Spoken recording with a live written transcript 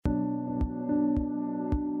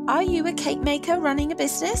Are you a cake maker running a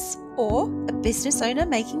business or a business owner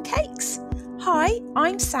making cakes? Hi,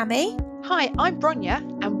 I'm Sammy. Hi, I'm Bronya,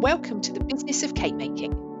 and welcome to the Business of Cake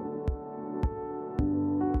Making.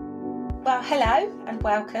 Well, hello and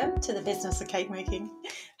welcome to the Business of Cake Making.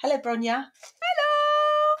 Hello, Bronya.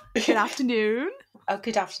 Hello. Good afternoon. Oh,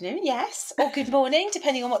 good afternoon, yes. Or good morning,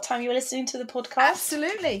 depending on what time you're listening to the podcast.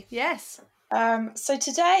 Absolutely, yes. So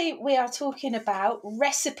today we are talking about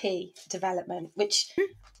recipe development, which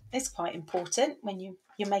is quite important when you're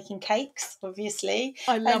making cakes, obviously.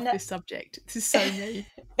 I love this subject. This is so me.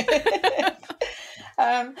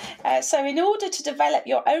 So in order to develop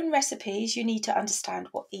your own recipes, you need to understand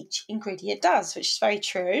what each ingredient does, which is very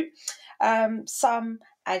true. Some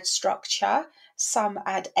add structure, some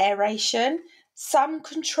add aeration, some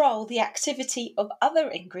control the activity of other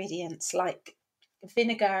ingredients like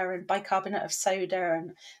vinegar and bicarbonate of soda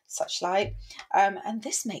and such like. And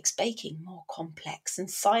this makes baking more complex and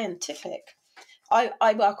scientific.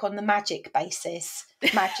 I work on the magic basis.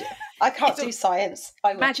 Magic. I can't do science.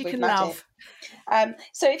 I work magic with and magic. love.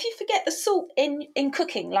 So if you forget the salt in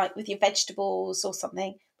cooking, like with your vegetables or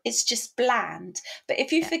something, it's just bland. But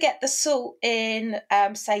if you forget the salt in,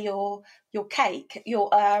 say your cake,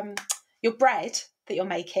 your bread that you're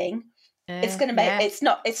making, it's going to make it's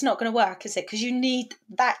not going to work, is it? Because you need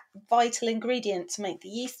that vital ingredient to make the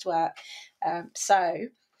yeast work. So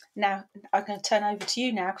now I'm going to turn over to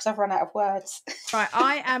you now because I've run out of words. Right,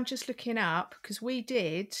 I am just looking up because we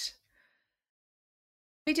did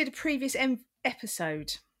a previous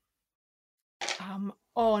episode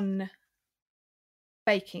on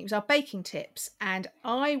baking. It was our baking tips, and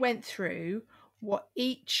I went through what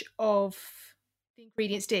each of the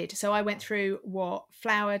ingredients did. So I went through what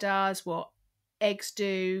flour does, what eggs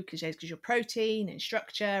do, because eggs gives your protein and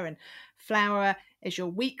structure, and flour is your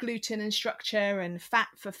wheat gluten and structure, and fat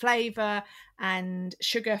for flavour, and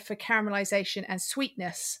sugar for caramelization and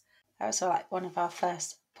sweetness. That was like one of our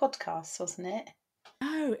first podcasts, wasn't it?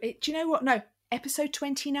 Oh, do you know what? No, episode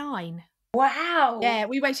 29. Wow. Yeah,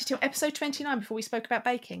 we waited till episode 29 before we spoke about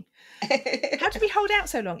baking. How did we hold out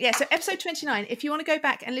so long? Yeah, so episode 29, if you want to go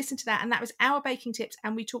back and listen to that, and that was our baking tips,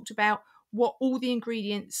 and we talked about what all the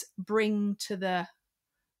ingredients bring to the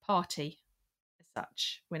party as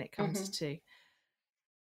such when it comes to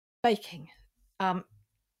baking. So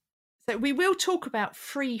we will talk about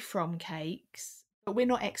free from cakes, but we're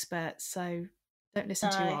not experts, so don't listen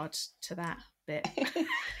too hard to that bit.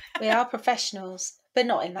 We are professionals, but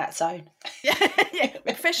not in that zone. Yeah,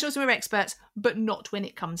 we're professionals and we're experts, but not when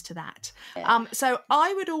it comes to that. Yeah. So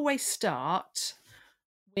I would always start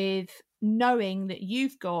with knowing that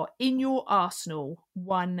you've got in your arsenal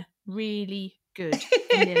one really good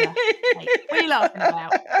vanilla cake. What are you laughing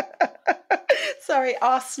about? Sorry,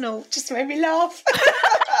 Arsenal just made me laugh.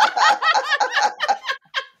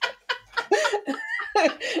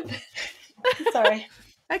 Sorry.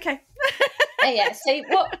 Okay. Yeah. So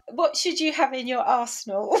what should you have in your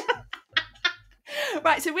arsenal?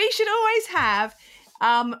 Right. So we should always have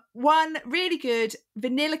one really good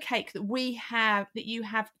vanilla cake that you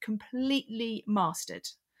have completely mastered.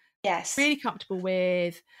 Yes. Really comfortable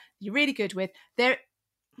with. You're really good with. We'll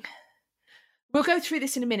go through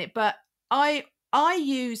this in a minute, but I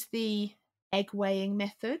use the egg weighing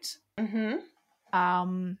method. There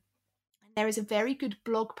is a very good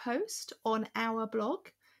blog post on our blog,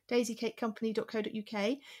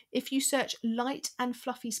 daisycakecompany.co.uk. If you search light and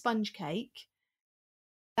fluffy sponge cake,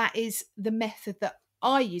 that is the method that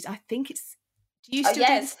I use. I think it's. Do you still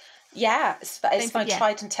do this? Yeah, it's my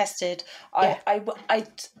tried and tested. Yeah.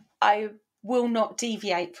 I will not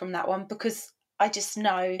deviate from that one because I just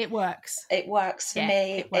know it works. It works for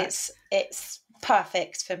me. It works. It's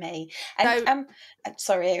perfect for me. And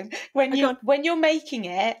sorry, when you're making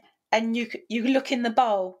it and you look in the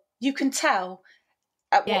bowl, you can tell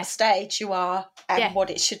at what stage you are and what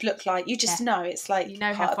it should look like. You just know it's like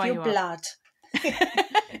part of your blood.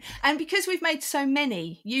 And because we've made so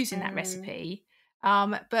many using that recipe,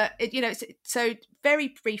 but so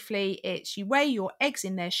very briefly, it's you weigh your eggs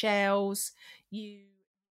in their shells, you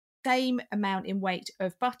same amount in weight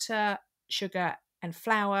of butter, sugar and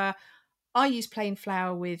flour. I use plain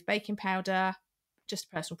flour with baking powder, just a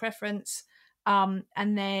personal preference. And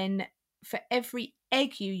then for every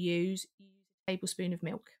egg you use a tablespoon of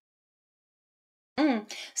milk.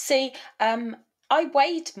 See, I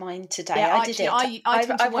weighed mine today. Yeah, I did it.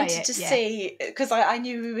 I wanted to see because I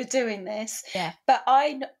knew we were doing this. Yeah. But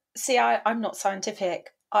I'm not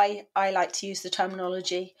scientific. I like to use the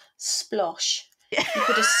terminology splosh. You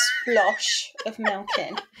put a splosh of milk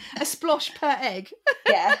in. A splosh per egg.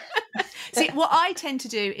 Yeah. See, what I tend to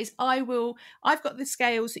do is I've got the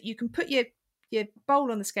scales that you can put your your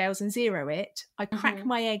bowl on the scales and zero it. I crack Mhm.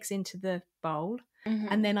 my eggs into the bowl, Mhm.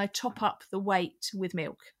 and then I top up the weight with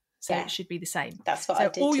milk. So Yeah. it should be the same. That's what So I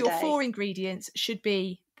did all today. your 4 ingredients should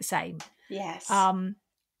be the same. Yes.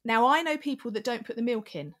 Now, I know people that don't put the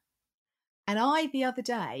milk in. And the other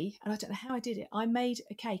day, and I don't know how I did it, I made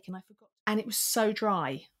a cake and I forgot. And it was so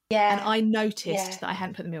dry. Yeah. And I noticed Yeah. that I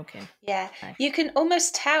hadn't put the milk in. Yeah. Okay. You can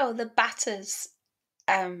almost tell the batter's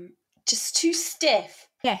just too stiff.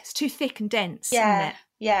 Yeah, it's too thick and dense, Yeah. isn't it?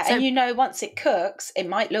 Yeah. So- And you know, once it cooks, it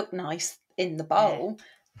might look nice in the bowl,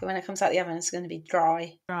 but when it comes out the oven, it's going to be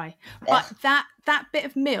dry. Dry. But that bit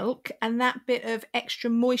of milk and that bit of extra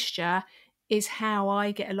moisture is how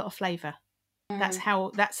I get a lot of flavour. That's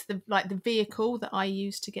the vehicle that I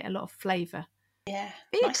use to get a lot of flavour. Yeah,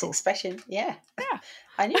 Vehicle. nice expression. Yeah, Yeah.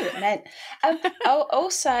 I knew what it meant.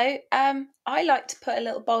 Also, I like to put a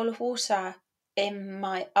little bowl of water in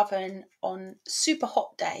my oven on super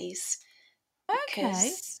hot days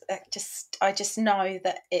because I just know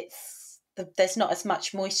that there's not as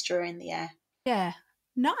much moisture in the air. Yeah.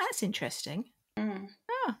 No, that's interesting. Mm.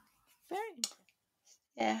 Oh, very interesting.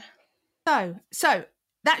 Yeah. So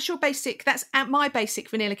that's your basic. That's my basic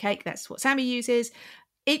vanilla cake. That's what Sammy uses.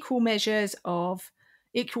 Equal weights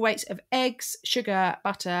of eggs, sugar,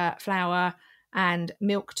 butter, flour, and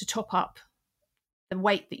milk to top up the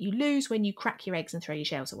weight that you lose when you crack your eggs and throw your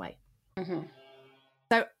shells away. Mm-hmm.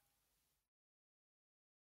 So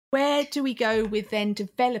where do we go with then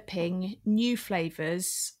developing new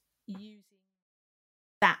flavours using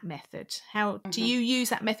that method? How do you use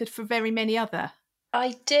that method for very many other?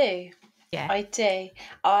 I do. Yeah. I do.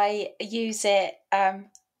 I use it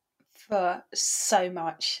for so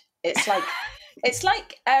much. It's like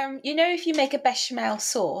if you make a bechamel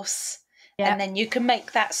sauce and then you can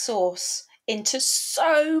make that sauce into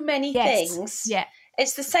so many things. Yeah.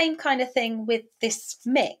 It's the same kind of thing with this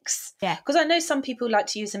mix. Yeah. Because I know some people like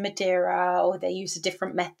to use a Madeira or they use a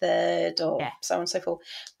different method or so on and so forth.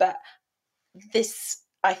 But this,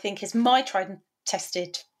 I think, is my tried and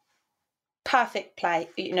tested perfect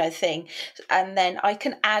thing, and then I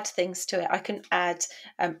can add things to it. I can add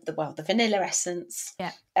the vanilla essence.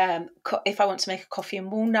 Yeah. If I want to make a coffee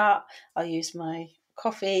and walnut, I'll use my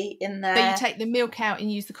coffee in there. But you take the milk out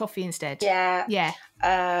and use the coffee instead. Yeah. Yeah.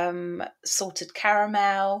 Salted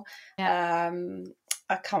caramel. Yeah.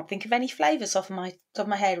 I can't think of any flavours off my top of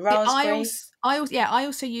my head. Raspberry. I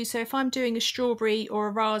also use, so if I'm doing a strawberry or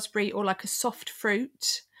a raspberry or like a soft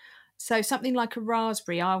fruit, so something like a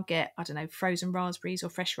raspberry, I'll get, I don't know, frozen raspberries or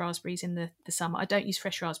fresh raspberries in the summer. I don't use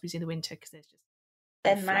fresh raspberries in the winter because there's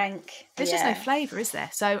just no flavour, is there?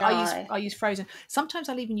 So no. I use frozen. Sometimes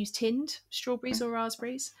I'll even use tinned strawberries or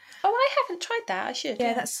raspberries. Oh, I haven't tried that. I should.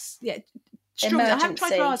 Yeah, strawberries. I haven't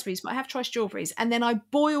tried raspberries, but I have tried strawberries. And then I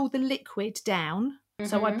boil the liquid down.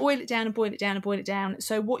 So I boil it down and boil it down and boil it down.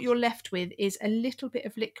 So what you're left with is a little bit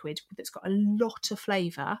of liquid that's got a lot of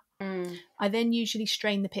flavour. I then usually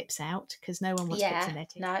strain the pips out because no one wants pips in their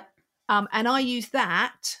tea. No. And I use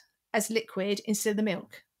that as liquid instead of the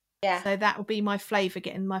milk. Yeah. So that will be my flavour,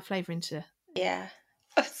 getting my flavour into. Yeah.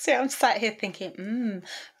 See, I'm sat here thinking,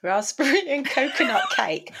 raspberry and coconut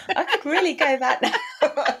cake. I could really go that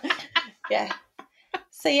now. Yeah.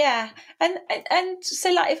 So yeah, and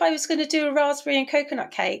so like if I was going to do a raspberry and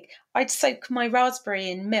coconut cake, I'd soak my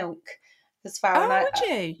raspberry in milk as well. Oh, would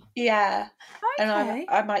you? Yeah. Okay. And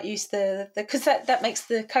I might use the because that makes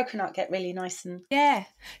the coconut get really nice and. Yeah.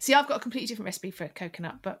 See, I've got a completely different recipe for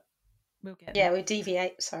coconut, but we'll get. Yeah, we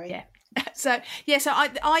deviate. Sorry. Yeah. So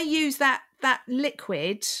I use that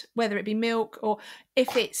liquid, whether it be milk or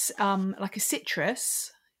if it's like a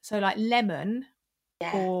citrus, so like lemon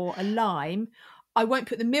or a lime. I won't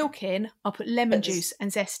put the milk in. I'll put lemon juice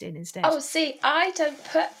and zest in instead. Oh, see, I don't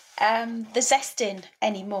put the zest in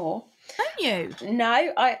anymore. Don't you?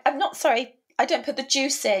 No, I'm not. Sorry, I don't put the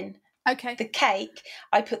juice in. Okay. The cake,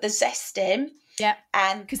 I put the zest in. Yeah.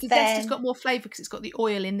 And because the zest has got more flavour because it's got the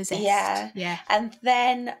oil in the zest. Yeah. Yeah. And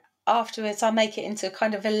then afterwards, I'll make it into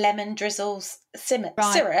kind of a lemon drizzle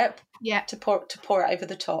syrup. Yeah. To pour it over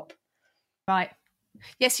the top. Right.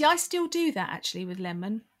 Yeah. See, I still do that actually with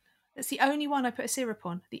lemon. That's the only one I put a syrup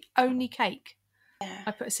on. The only cake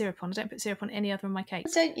I put a syrup on. I don't put syrup on any other of my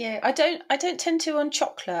cakes. Don't you? I don't tend to on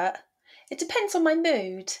chocolate. It depends on my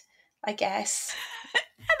mood, I guess.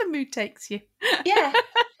 How the mood takes you. Yeah.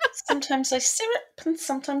 Sometimes I syrup and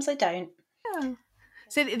sometimes I don't. Oh.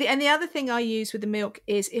 So the other thing I use with the milk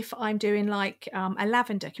is if I'm doing like a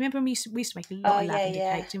lavender. Can you remember when we used to make a lot of lavender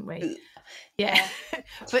cake, didn't we? Yeah.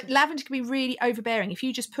 But lavender can be really overbearing if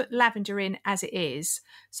you just put lavender in as it is.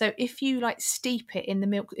 So if you like steep it in the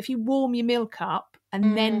milk, if you warm your milk up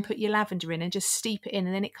and then put your lavender in and just steep it in,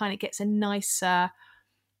 and then it kind of gets a nicer,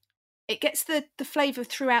 it gets the flavour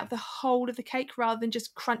throughout the whole of the cake rather than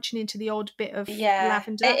just crunching into the odd bit of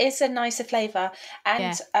lavender. It is a nicer flavour.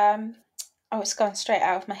 And it's gone straight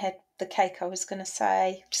out of my head, the cake I was going to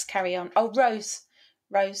say. Just carry on. Oh, rose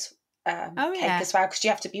cake as well, because you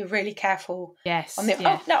have to be really careful. Yes.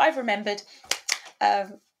 Oh, no, I've remembered.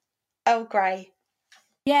 Earl Grey.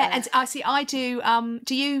 Yeah, and I see, I do,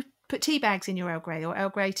 do you put tea bags in your Earl Grey or Earl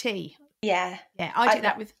Grey tea? Yeah. Yeah, I do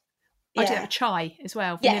that with chai as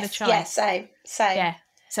well, vanilla chai. Yeah, same. Yeah,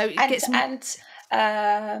 so it gets...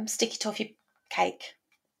 And sticky toffee cake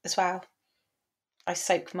as well. I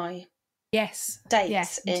soak my dates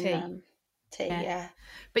in tea, yeah.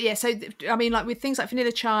 But yeah, so, I mean, like with things like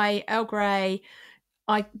vanilla chai, Earl Grey,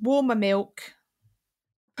 I warm my milk,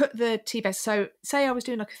 put the tea bags. So say I was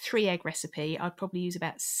doing like a 3-egg recipe, I'd probably use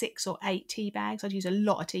about 6 or 8 tea bags. I'd use a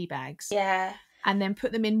lot of tea bags. Yeah. And then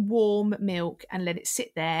put them in warm milk and let it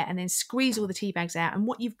sit there, and then squeeze all the tea bags out. And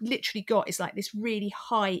what you've literally got is like this really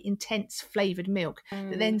high, intense flavoured milk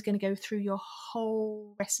that then's going to go through your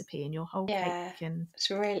whole recipe and your whole cake. And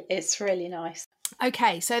it's really nice.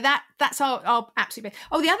 Okay, so that's our absolute best.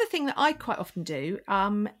 Oh, the other thing that I quite often do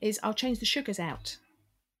is I'll change the sugars out.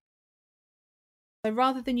 So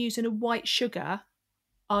rather than using a white sugar,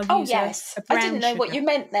 I'll use a brown sugar. I didn't know what you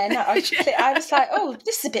meant there. No, I was like, oh,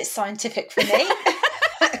 this is a bit scientific for me.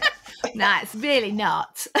 No, it's really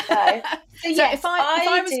not. No. So yes, if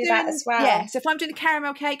I was do doing that as well. Yeah, so if I'm doing a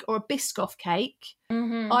caramel cake or a Biscoff cake,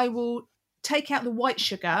 I will take out the white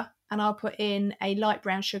sugar and I'll put in a light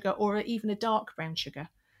brown sugar or even a dark brown sugar,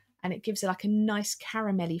 and it gives it like a nice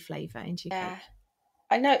caramelly flavour into your cake.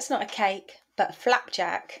 I know it's not a cake, but a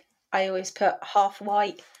flapjack, I always put half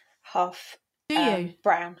white, half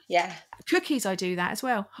brown. Yeah. Cookies, I do that as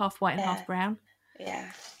well, half white and half brown. Yeah.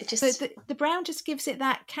 It just so the brown just gives it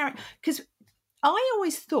that because I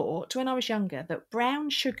always thought when I was younger that brown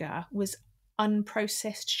sugar was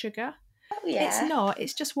unprocessed sugar. Oh yeah. It's not.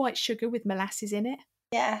 It's just white sugar with molasses in it.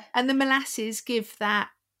 Yeah. And the molasses give that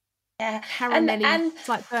caramelly, and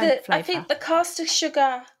like burnt flavour. I think the caster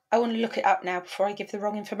sugar, I want to look it up now before I give the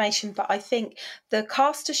wrong information, but I think the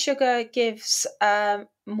caster sugar gives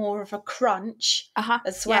more of a crunch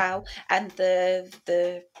as well, and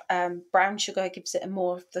the brown sugar gives it a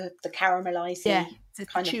more of the caramelizing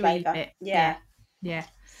kind of flavour. Bit. Yeah.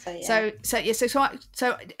 So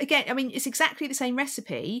again, I mean, it's exactly the same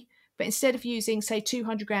recipe, but instead of using, say,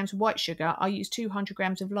 200 grams of white sugar, I use 200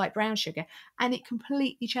 grams of light brown sugar, and it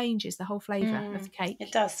completely changes the whole flavour of the cake.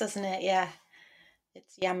 It does, doesn't it? Yeah.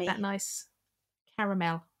 It's yummy. That nice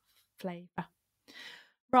caramel flavour.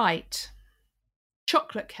 Right.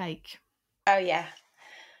 Chocolate cake. Oh, yeah.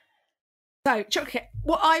 So, chocolate cake.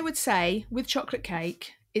 What I would say with chocolate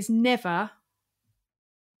cake is never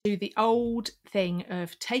do the old thing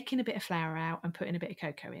of taking a bit of flour out and putting a bit of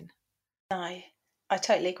cocoa in. No, I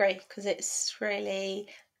totally agree, because it's really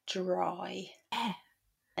dry. Yeah.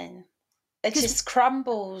 And it just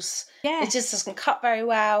crumbles. Yeah. It just doesn't cut very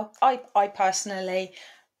well. I personally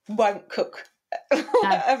won't cook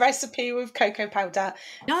a recipe with cocoa powder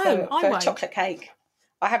for chocolate cake.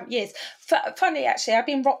 I haven't years. Funny, actually, I've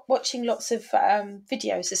been watching lots of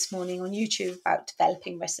videos this morning on YouTube about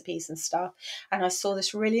developing recipes and stuff, and I saw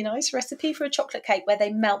this really nice recipe for a chocolate cake where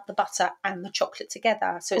they melt the butter and the chocolate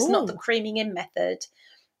together. So it's not the creaming in method.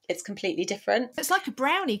 It's completely different. It's like a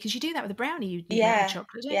brownie, because you do that with a brownie. You melt the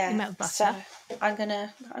chocolate, don't you? You melt the butter. So I'm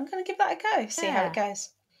gonna give that a go. See how it goes.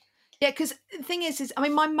 Yeah, because the thing is, I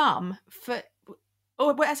mean, my mum as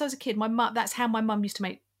I was a kid, my mum. That's how my mum used to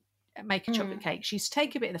make a chocolate cake. She used to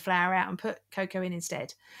take a bit of the flour out and put cocoa in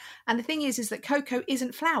instead. And the thing is that cocoa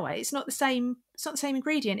isn't flour. It's not the same. It's not the same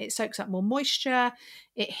ingredient. It soaks up more moisture.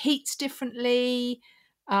 It heats differently.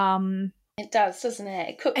 It does, doesn't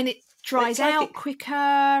it? And it dries out quicker,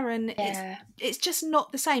 and it's just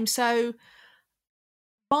not the same. So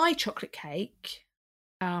my chocolate cake,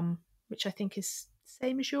 which I think is the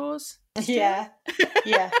same as yours. Yeah.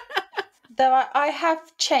 Though I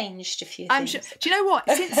have changed a few things. I'm sure. Do you know what?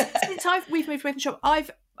 Since we've moved away from the shop, I've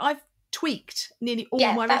tweaked nearly all my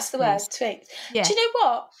recipes. Yeah, that's the word, tweaked. Yeah. Do you know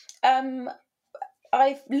what?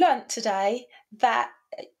 I've learnt today that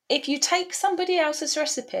if you take somebody else's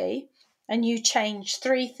recipe and you change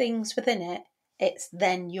 3 things within it, it's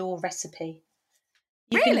then your recipe.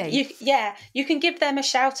 You can give them a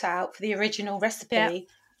shout out for the original recipe,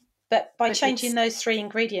 but by changing those 3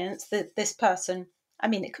 ingredients, this person, I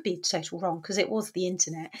mean, it could be total wrong because it was the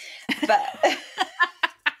internet, but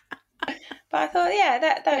I thought,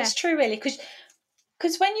 that's true, really, because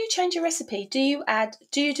when you change a recipe, do you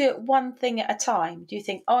do it one thing at a time? Do you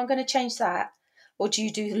think, I'm going to change that? or do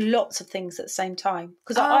you do lots of things at the same time?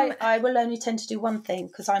 Because I will only tend to do one thing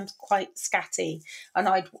because I'm quite scatty, and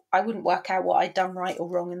I wouldn't work out what I'd done right or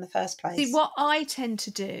wrong in the first place. See, what I tend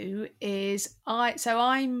to do is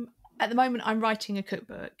I'm at the moment I'm writing a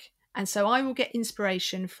cookbook, and so I will get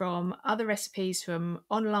inspiration from other recipes from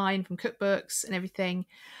online, from cookbooks and everything,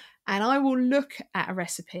 and I will look at a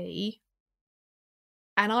recipe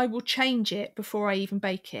and I will change it before I even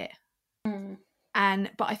bake it.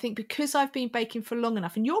 But I think because I've been baking for long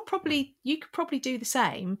enough, and you could probably do the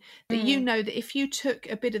same, that you know that if you took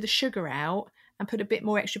a bit of the sugar out and put a bit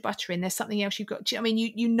more extra butter in, there's something else you've got. I mean,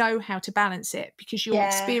 you know how to balance it because your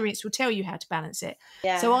experience will tell you how to balance it.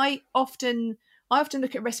 Yeah. So I often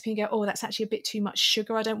look at a recipe and go, oh, that's actually a bit too much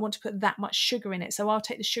sugar. I don't want to put that much sugar in it. So I'll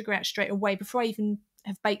take the sugar out straight away before I even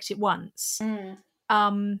have baked it once.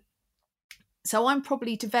 So I'm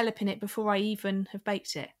probably developing it before I even have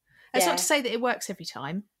baked it. That's not to say that it works every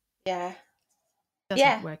time. Yeah. It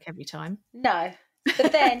doesn't work every time. No.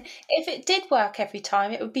 But then if it did work every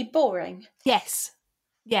time, it would be boring. Yes.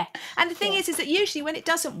 Yeah. And the thing is that usually when it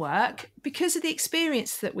doesn't work, because of the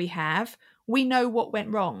experience that we have, we know what went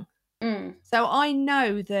wrong. So I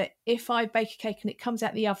know that if I bake a cake and it comes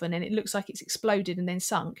out the oven and it looks like it's exploded and then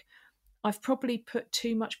sunk, I've probably put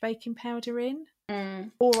too much baking powder in.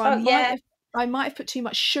 Or I might have put too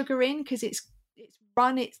much sugar in because it's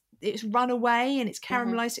run away and it's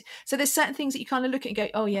caramelized. So there's certain things that you kind of look at and go,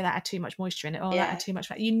 oh yeah, that had too much moisture in it. Oh, that had too much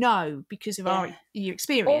fat. You know, because of your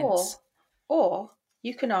experience. Or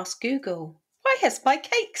you can ask Google, why has my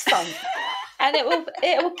cake sunk? And it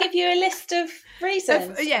will give you a list of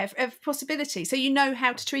reasons. Of possibility. So you know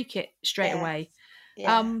how to tweak it straight away.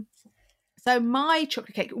 Yeah. So my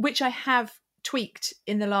chocolate cake, which I have tweaked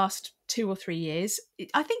in the last 2 or 3 years,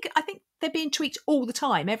 I think they're being tweaked all the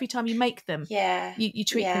time. Every time you make them, you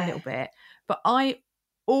tweak them a little bit. But I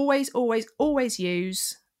always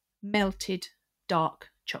use melted dark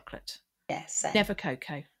chocolate. Yes. Never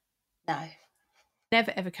cocoa. No.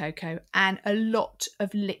 Never ever cocoa, and a lot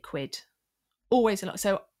of liquid. Always a lot.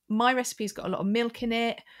 So my recipe's got a lot of milk in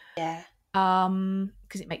it. Yeah.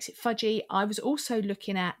 Because it makes it fudgy. I was also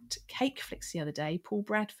looking at Cakeflix the other day, Paul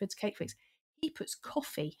Bradford's Cakeflix. He puts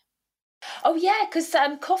coffee. Oh yeah, because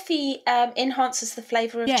coffee enhances the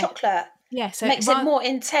flavour of chocolate. Yeah, so makes it more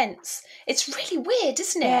intense. It's really weird,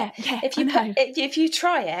 isn't it? Yeah, if you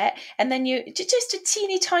try it and then you just a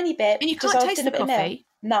teeny tiny bit, and you can't taste the coffee.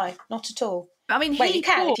 No, not at all. I mean, you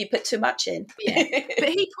can if you put too much in. Yeah, but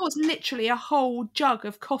he pours literally a whole jug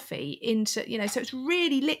of coffee into, so it's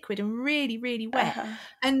really liquid and really, really wet.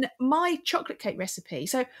 And my chocolate cake recipe,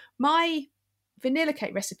 so my vanilla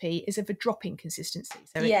cake recipe is of a dropping consistency.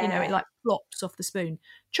 So, it like flops off the spoon.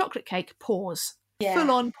 Chocolate cake pours, full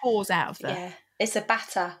on pours out of the... Yeah, it's a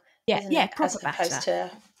batter. Yeah, proper batter. As opposed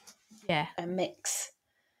to a mix.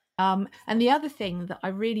 And the other thing that I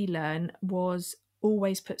really learned was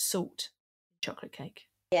always put salt in chocolate cake.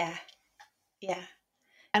 Yeah.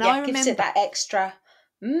 And I remember... gives it that extra...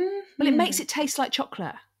 Well, it makes it taste like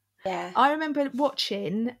chocolate. Yeah. I remember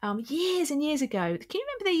watching years and years ago. Can you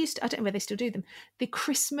remember they used to, I don't know whether they still do them, the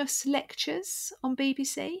Christmas lectures on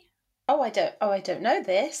BBC? I don't know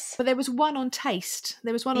this. But there was one on taste.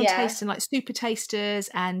 There was one on taste and like super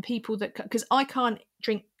tasters and people that, because I can't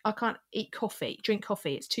drink coffee.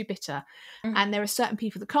 It's too bitter. And there are certain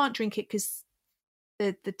people that can't drink it because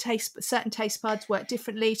the taste, certain taste buds work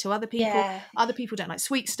differently to other people. Yeah. Other people don't like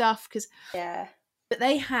sweet stuff because. Yeah. But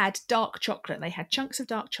they had dark chocolate. They had chunks of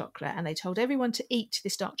dark chocolate and they told everyone to eat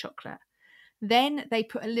this dark chocolate. Then they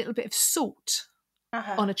put a little bit of salt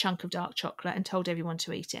on a chunk of dark chocolate and told everyone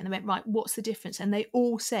to eat it. And they went, right, what's the difference? And they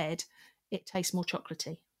all said it tastes more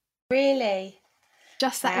chocolatey. Really?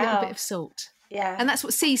 Just that little bit of salt. Yeah. And that's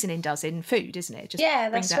what seasoning does in food, isn't it? Just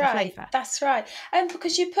that's right. That's right. And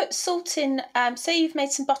because you put salt in, say you've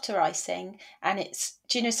made some butter icing and it's,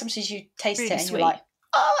 sometimes you taste really it and sweet. You're like,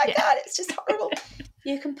 oh my God, it's just horrible.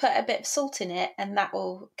 You can put a bit of salt in it and that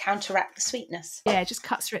will counteract the sweetness. Yeah, it just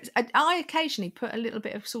cuts through it. I occasionally put a little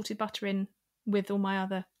bit of salted butter in with all my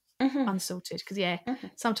other unsalted because,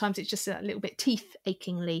 sometimes it's just a little bit teeth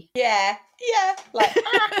achingly. Yeah, like,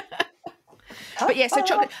 But yeah, so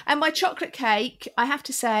chocolate. And my chocolate cake, I have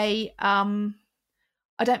to say, I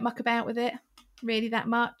don't muck about with it really that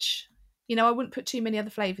much. I wouldn't put too many other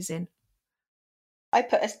flavours in. I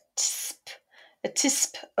put a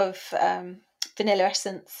tisp of vanilla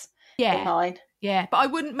essence in mine. Yeah, but I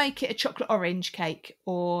wouldn't make it a chocolate orange cake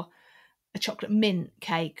or a chocolate mint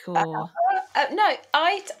cake or... no,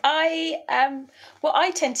 what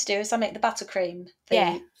I tend to do is I make the buttercream,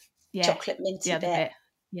 chocolate minty bit.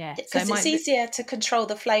 Yeah, because it's easier to control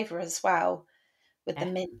the flavour as well with the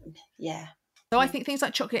mint. Yeah. So I think things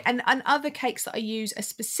like chocolate and other cakes that I use a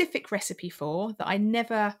specific recipe for that I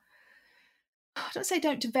never, I don't say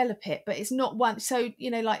don't develop it, but it's not one. So, you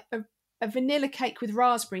know, like a vanilla cake with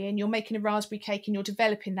raspberry, and you're making a raspberry cake and you're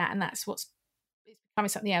developing that, and that's what's it's becoming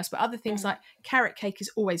something else. But other things like carrot cake is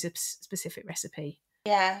always a specific recipe.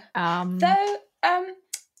 Yeah. Though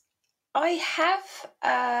I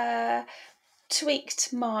have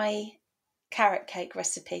tweaked my carrot cake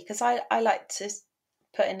recipe because I like to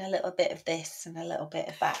put in a little bit of this and a little bit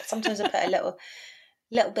of that. Sometimes I put a little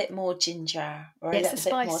bit more ginger or a little the bit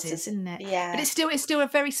spices, more, isn't it? Yeah. But it's still a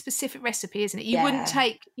very specific recipe, isn't it? You wouldn't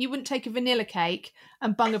take a vanilla cake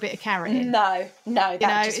and bung a bit of carrot in. No,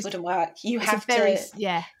 that just wouldn't work. You have to,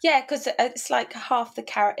 because it's like half the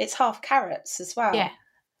carrot. It's half carrots as well.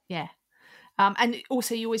 Yeah. And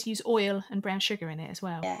also you always use oil and brown sugar in it as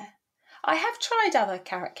well. Yeah. I have tried other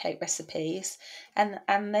carrot cake recipes and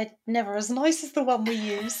they're never as nice as the one we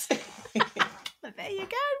use. But there you go.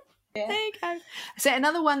 Yeah. There you go. So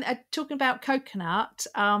another one, talking about coconut,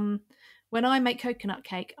 when I make coconut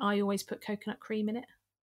cake, I always put coconut cream in it.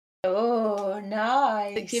 Oh,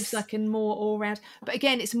 nice. It gives like a more all-round, but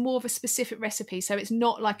again, it's more of a specific recipe. So it's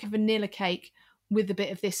not like a vanilla cake with a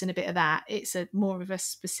bit of this and a bit of that. It's a more of a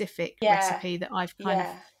specific recipe that I've kind of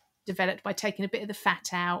developed by taking a bit of the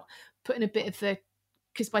fat out, putting a bit of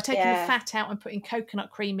because by taking the fat out and putting coconut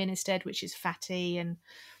cream in instead, which is fatty, and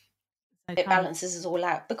it balances us all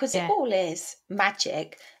out, because it all is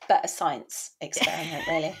magic, but a science experiment,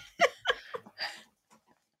 really.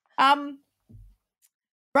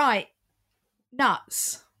 Right,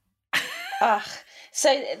 nuts.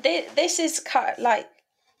 So this is like,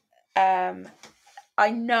 I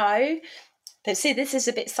know that, see, this is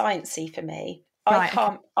a bit sciencey for me.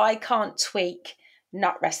 Right, I can't tweak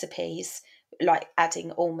nut recipes like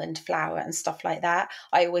adding almond flour and stuff like that.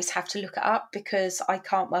 I always have to look it up because I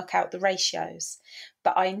can't work out the ratios.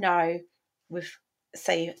 But I know with,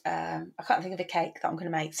 say, I can't think of a cake that I'm going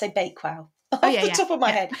to make, say Bakewell, off the top of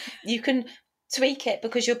my head. You can tweak it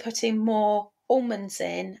because you're putting more almonds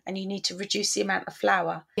in and you need to reduce the amount of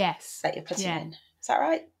flour that you're putting in. Is that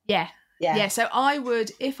right? Yeah, so I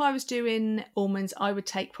would, if I was doing almonds, I would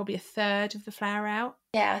take probably a third of the flour out.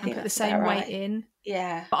 Yeah, I think and put the same weight in.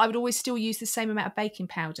 Yeah. But I would always still use the same amount of baking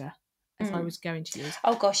powder as I was going to use.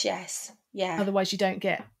 Oh gosh, yes. Yeah. Otherwise you don't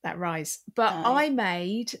get that rise. But no.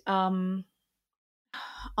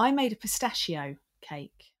 I made a pistachio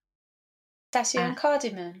cake. Pistachio and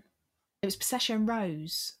cardamom. It was pistachio and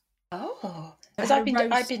rose. Oh, because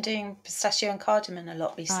I've been doing pistachio and cardamom a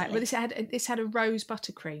lot recently. Right, well this had a rose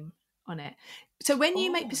buttercream on it. So when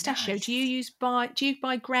you make pistachio, nice. do you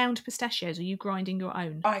buy ground pistachios, or are you grinding your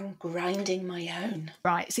own? I'm grinding my own.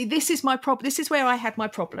 Right. See, this is my problem. This is where I had my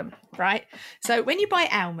problem, right? So when you buy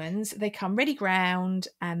almonds, they come ready ground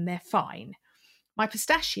and they're fine. My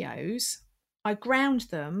pistachios, I ground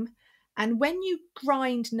them, and when you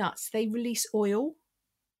grind nuts, they release oil.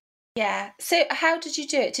 Yeah. So how did you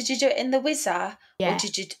do it? Did you do it in the whizzer? Yeah. Or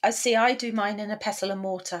did you? See, I do mine in a pestle and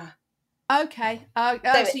mortar. Okay. So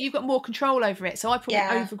you've got more control over it. So I probably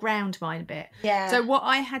overground mine a bit. Yeah. So what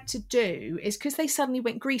I had to do is, because they suddenly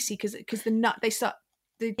went greasy because the nut, they start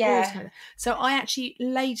the oils. So I actually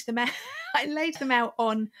laid them out. I laid them out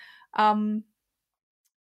on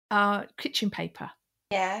kitchen paper.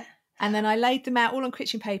 Yeah. And then I laid them out all on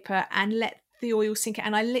kitchen paper and let the oil sink in.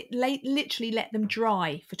 And I literally let them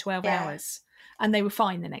dry for 12 hours. And they were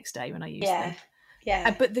fine the next day when I used them.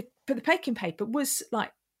 Yeah. But the baking paper was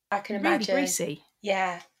like, I can really imagine. Greasy.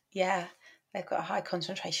 Yeah. They've got a high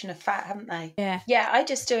concentration of fat, haven't they? Yeah. Yeah, I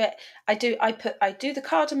just do it. I do the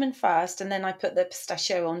cardamom first, and then I put the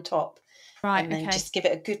pistachio on top. Right. And then just give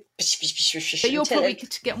it a good. But you're probably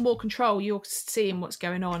to get more control. You're seeing what's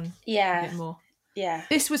going on. Yeah. A bit more. Yeah.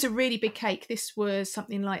 This was a really big cake. This was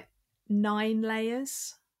something like 9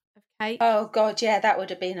 layers of cake. Oh God, yeah, that would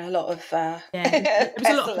have been a lot of. It was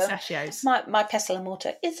a lot of pistachios. My pestle and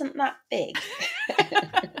mortar isn't that big.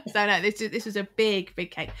 So no, this was a big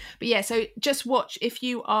cake. But yeah, so just watch if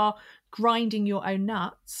you are grinding your own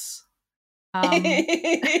nuts.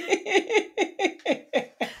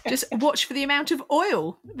 Just watch for the amount of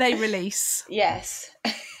oil they release. Yes,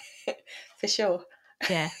 for sure.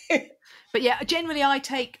 Yeah, but yeah, generally I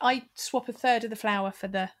swap a third of the flour for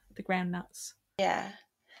the ground nuts. Yeah,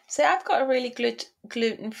 so I've got a really good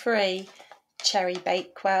gluten-free cherry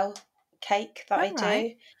Bakewell cake that I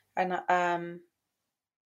do, and I'm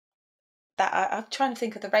trying to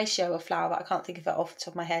think of the ratio of flour, but I can't think of it off the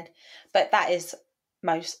top of my head. But that is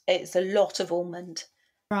it's a lot of almond,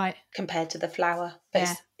 right, compared to the flour.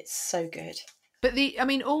 But it's so good. But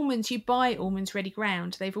almonds, you buy almonds ready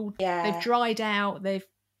ground. They've dried out.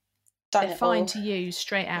 done They're it fine all. to use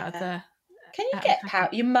straight out of Yeah. the. Can you out of the get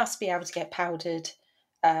packet. You must be able to get powdered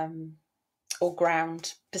or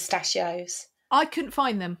ground pistachios. I couldn't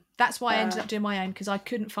find them. That's why I ended Oh. up doing my own, because I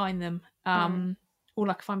couldn't find them. All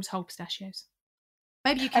I could find was whole pistachios.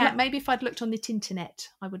 Maybe you can. Maybe if I'd looked on the Tinternet,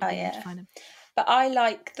 I would have been able to find them. But I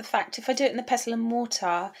like the fact if I do it in the pestle and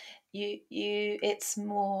mortar, it's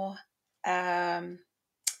more. I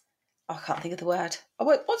can't think of the word.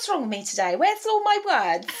 What's wrong with me today? Where's all my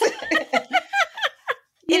words?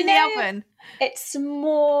 In the oven. It's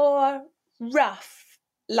more rough,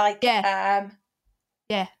 like yeah.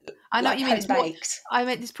 I know like what you mean. It's more, baked. I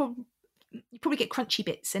mean, you probably get crunchy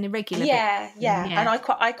bits and irregular bits. Yeah. And I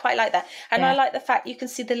quite like that. And I like the fact you can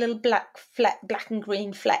see the little black and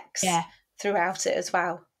green flecks throughout it as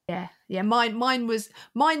well. Yeah. Mine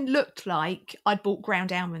looked like I'd bought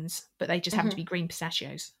ground almonds, but they just happened to be green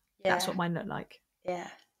pistachios. Yeah. That's what mine looked like. Yeah.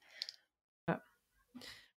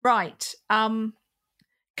 Right.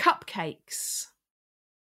 Cupcakes.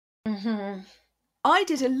 Mm-hmm. I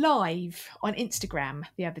did a live on Instagram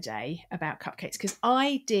the other day about cupcakes, because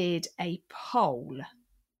I did a poll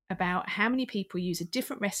about how many people use a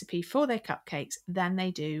different recipe for their cupcakes than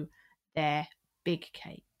they do their big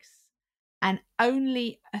cakes. And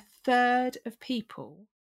only a third of people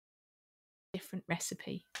different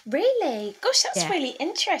recipe. Really? Gosh, that's really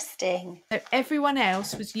interesting. So everyone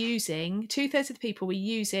else was using, 2/3 of the people were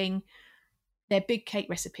using their big cake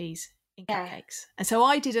recipes in cupcakes. And so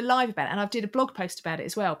I did a live about it, and I did a blog post about it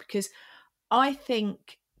as well, because I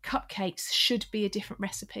think cupcakes should be a different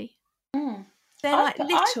recipe. They're like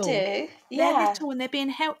little. I do. Yeah. They're little, and they're being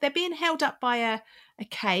held up by a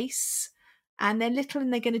case, and they're little,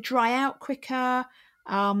 and they're going to dry out quicker.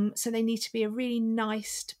 So they need to be a really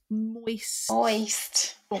nice, moist.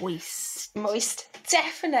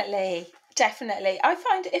 Definitely. I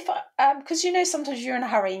find if because sometimes you're in a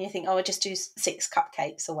hurry and you think, I just do 6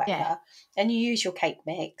 cupcakes or whatever, and you use your cake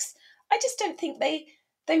mix. I just don't think they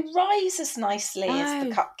rise as nicely as the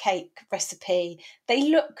cupcake recipe. They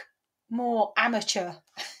look more amateur.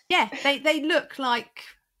 Yeah, they look like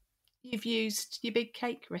you've used your big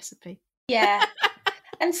cake recipe. Yeah.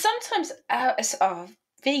 And sometimes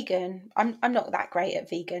vegan, I'm not that great at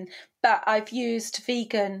vegan, but I've used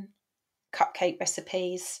vegan cupcake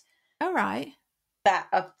recipes. All right. That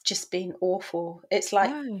have just been awful. It's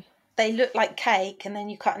like they look like cake, and then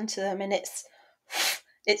you cut into them, and it's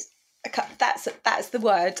that's the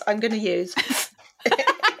word I'm going to use.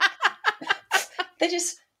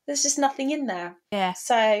 There's just nothing in there. Yeah.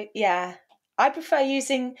 So I prefer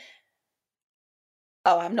using.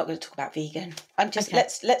 Oh, I'm not going to talk about vegan.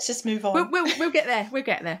 Let's just move on. We'll get there. We'll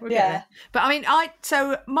get there. But I mean,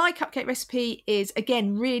 so my cupcake recipe is,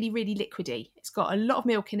 again, really, really liquidy. It's got a lot of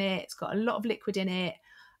milk in it. It's got a lot of liquid in it.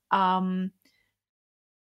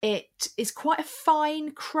 It is quite a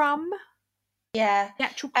fine crumb. Yeah. The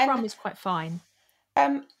actual crumb is quite fine.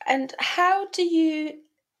 And how do you?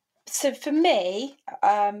 So for me,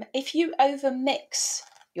 if you over-mix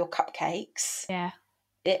your cupcakes,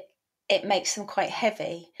 it makes them quite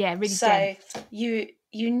heavy. Yeah, really dense. So you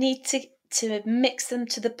need to mix them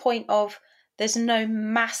to the point of there's no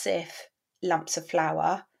massive lumps of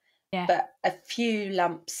flour, but a few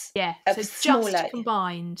lumps. Yeah, of so smaller, just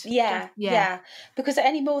combined. Yeah. Because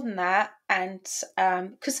any more than that, and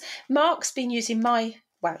because Mark's been using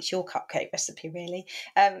it's your cupcake recipe really,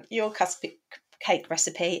 your cake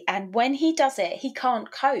recipe, and when he does it, he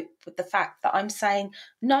can't cope with the fact that I'm saying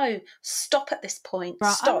no, stop at this point.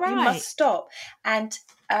 Right. Stop. You must stop. And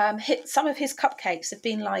some of his cupcakes have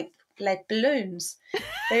been like lead balloons.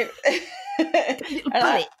 Little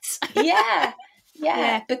bullets.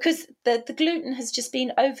 Yeah, because the gluten has just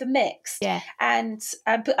been over mixed. Yeah. And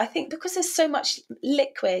but I think because there's so much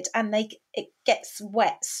liquid and it gets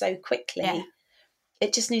wet so quickly,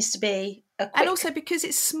 it just needs to be a quick and also because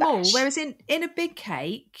it's small, bash. Whereas in a big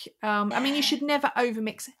cake, I mean, you should never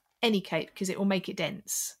overmix any cake because it will make it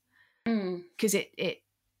dense. Because it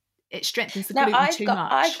strengthens the gluten too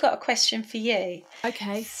much. I've got a question for you.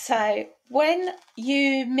 Okay. So when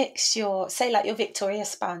you mix your Victoria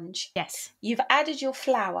sponge, yes, you've added your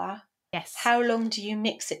flour. Yes. How long do you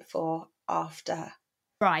mix it for after?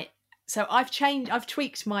 Right. So I've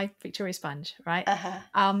tweaked my Victoria sponge, right?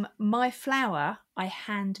 My flour, I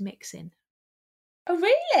hand mix in. Oh,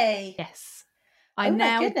 really? Yes. I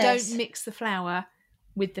now don't mix the flour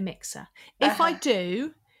with the mixer. If I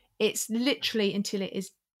do, it's literally until it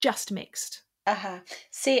is just mixed.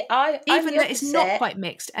 See, even though it's not quite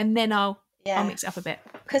mixed, and then I'll mix it up a bit.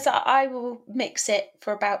 Because I will mix it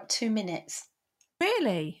for about 2 minutes.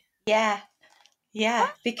 Really? Yeah.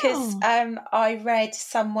 Because I read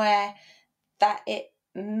somewhere that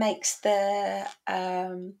makes the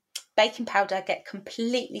baking powder get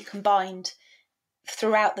completely combined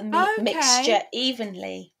throughout the mixture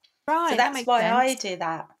evenly. Right, so that's why I do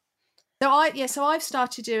that. So I've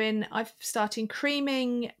started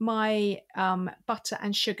creaming my butter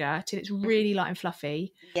and sugar till it's really light and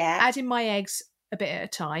fluffy. Yeah. Adding my eggs a bit at a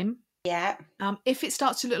time. Yeah. If it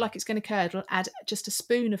starts to look like it's going to curdle, add just a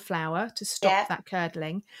spoon of flour to stop that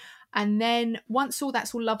curdling. And then once all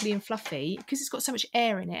that's all lovely and fluffy, because it's got so much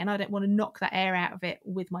air in it and I don't want to knock that air out of it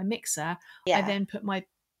with my mixer, I then put my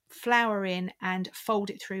flour in and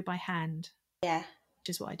fold it through by hand. Yeah. Which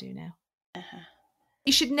is what I do now. Uh-huh.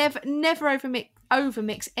 You should never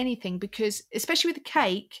overmix anything, because especially with a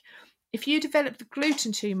cake, if you develop the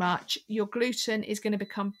gluten too much, your gluten is going to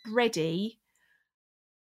become bready.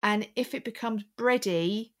 And if it becomes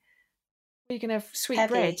bready, you're going to have sweet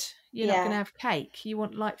Heavy. bread. You're not going to have cake. You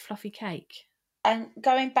want light, fluffy cake. And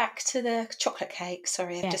going back to the chocolate cake,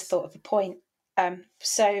 sorry, I just thought of a point.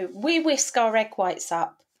 So we whisk our egg whites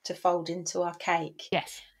up to fold into our cake.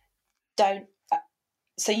 Yes.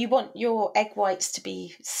 So you want your egg whites to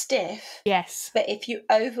be stiff. Yes. But if you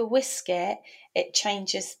over whisk it, it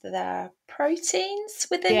changes the proteins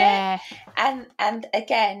within it. And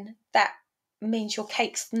again, that means your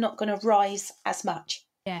cake's not going to rise as much.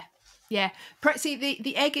 Yeah. Yeah. See,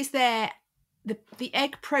 the egg is there. The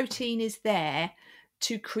egg protein is there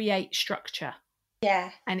to create structure.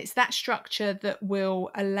 Yeah. And it's that structure that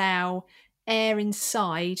will allow air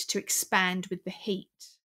inside to expand with the heat.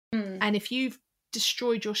 And if you've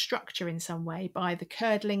destroyed your structure in some way by the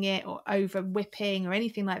curdling it or over whipping or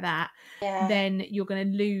anything like that, then you're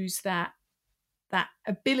going to lose that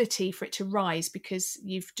ability for it to rise, because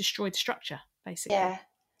you've destroyed the structure, basically. Yeah.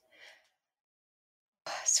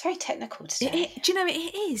 It's very technical today. Do you know,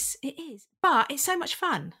 it is, but it's so much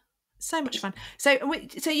fun. So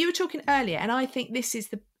you were talking earlier, and I think this is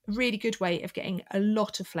the really good way of getting a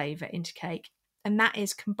lot of flavour into cake, and that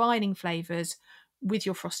is combining flavours with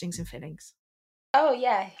your frostings and fillings. Oh,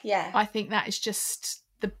 yeah. I think that is just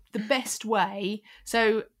the best way.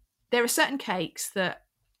 So there are certain cakes that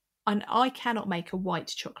I cannot make a white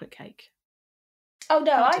chocolate cake. Oh,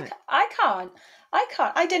 no, I can't.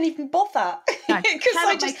 I don't even bother. No,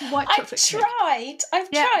 cannot make a white chocolate cake.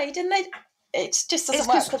 I've tried, and it just doesn't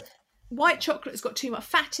work. White chocolate has got too much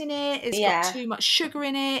fat in it. It's got too much sugar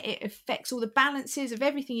in it. It affects all the balances of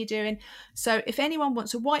everything you're doing. So if anyone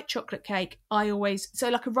wants a white chocolate cake, like a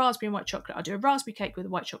raspberry and white chocolate, I do a raspberry cake with a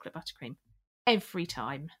white chocolate buttercream every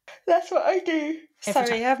time. That's what I do.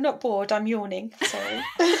 Sorry, I'm not bored. I'm yawning. Sorry.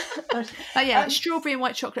 Like strawberry and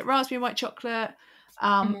white chocolate, raspberry and white chocolate.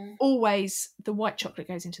 Always the white chocolate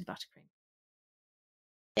goes into the buttercream.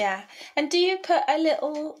 Yeah. And do you put a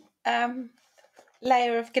little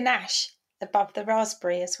layer of ganache above the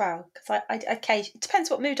raspberry as well? Because I occasionally, it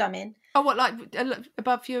depends what mood I'm in. Oh, what, like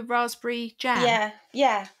above your raspberry jam?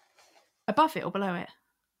 Yeah. Above it or below it?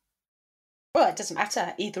 Well, it doesn't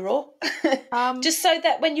matter, either or. Just so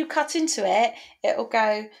that when you cut into it, it'll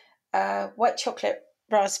go white chocolate,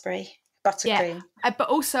 raspberry, buttercream. Yeah, but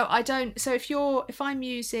also I don't. So if I'm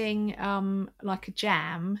using like a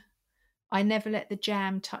jam, I never let the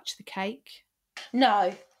jam touch the cake.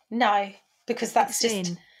 No, because that's just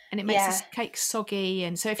in, and it makes the cake soggy.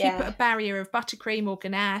 And so if you put a barrier of buttercream or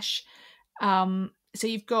ganache, so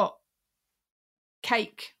you've got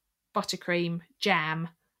cake, buttercream, jam,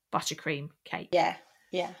 buttercream, cake. Yeah.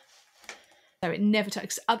 So it never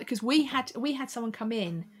touches, because we had someone come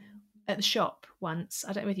in at the shop once.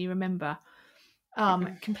 I don't know whether you remember,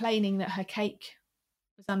 complaining that her cake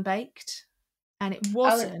was unbaked, and it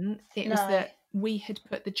wasn't. It was that we had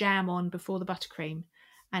put the jam on before the buttercream,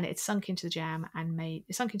 and it had sunk into the jam and made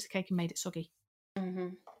the cake and made it soggy.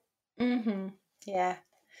 Yeah.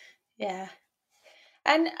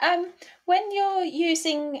 And when you're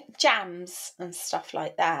using jams and stuff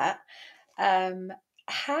like that,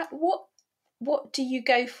 what do you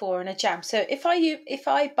go for in a jam? So if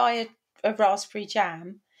I buy a raspberry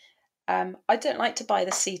jam, I don't like to buy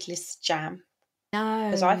the seedless jam. No,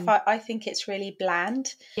 because I think it's really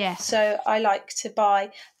bland. Yeah. So I like to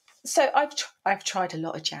buy. So I've tried a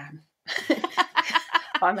lot of jam.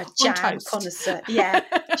 I'm a jam connoisseur. Yeah,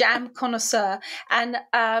 jam connoisseur. And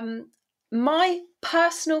my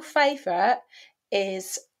personal favourite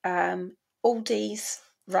is Aldi's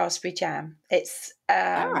raspberry jam. It's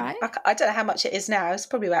all right. I don't know how much it is now. It's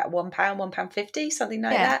probably about £1, £1.50, something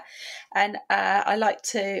like that. And I like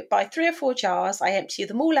to buy 3 or 4 jars. I empty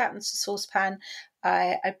them all out into a saucepan.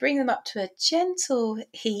 I bring them up to a gentle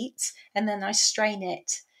heat, and then I strain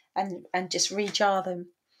it and just re-jar them.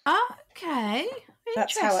 Okay,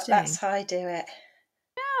 That's how I do it.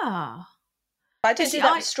 Yeah. I don't do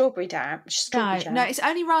that with strawberry jam. No, it's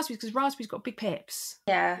only raspberries because raspberries got big pips.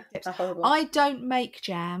 Yeah, they're horrible. I don't make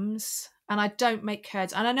jams and I don't make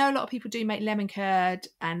curds. And I know a lot of people do make lemon curd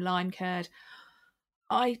and lime curd.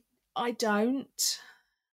 I don't.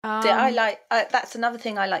 That's another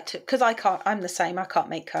thing I like to, because I'm the same. I can't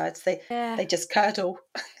make curds. They just curdle.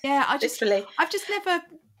 Yeah, I've just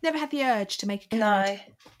never had the urge to make a curd. No.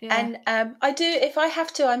 Yeah. And I do, if I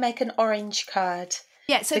have to, I make an orange curd.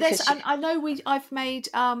 Yeah, so I know I've made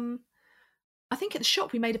I think at the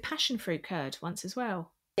shop we made a passion fruit curd once as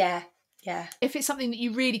well. Yeah. If it's something that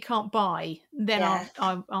you really can't buy, then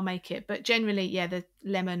I'll make it. But generally, the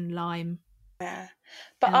lemon, lime. Yeah.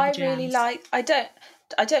 But I really like, I don't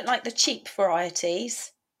like the cheap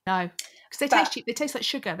varieties. No. Because they taste cheap. They taste like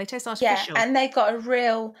sugar. They taste artificial. Yeah, and they've got a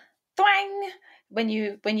real thwang when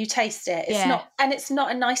you taste it. It's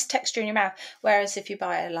not a nice texture in your mouth. Whereas if you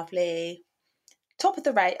buy a lovely top of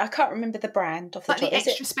the range, I can't remember the brand off the top. The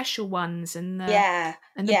extra special ones and the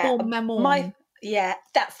Bon Maman. Yeah,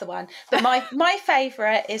 that's the one. But my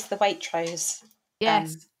favourite is the Waitrose.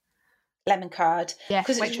 Yes. Lemon curd. Yeah,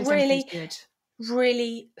 because it's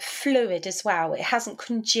really fluid as well. It hasn't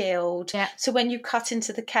congealed. Yeah. So when you cut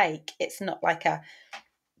into the cake, it's not like a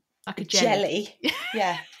jelly.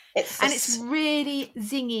 Yeah. It's really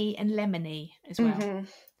zingy and lemony as well. Mm-hmm.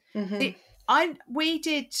 Mm-hmm. We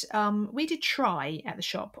did try at the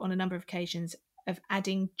shop on a number of occasions of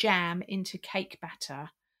adding jam into cake batter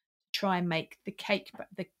to try and make the cake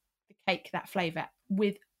that flavour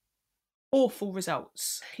with awful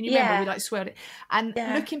results. Can you remember we swirled it? And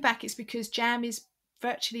looking back, it's because jam is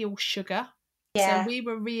virtually all sugar. Yeah. So we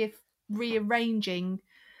were rearranging.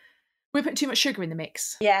 We're putting too much sugar in the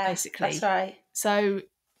mix. Yeah, basically. That's right. So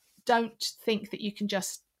don't think that you can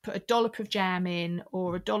just put a dollop of jam in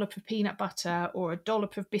or a dollop of peanut butter or a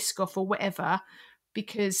dollop of Biscoff or whatever,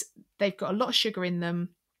 because they've got a lot of sugar in them.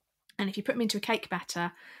 And if you put them into a cake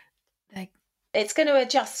batter, it's going to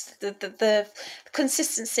adjust the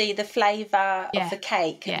consistency, the flavour of the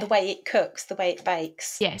cake, the way it cooks, the way it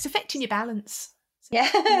bakes. Yeah, it's affecting your balance. Your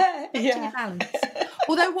balance.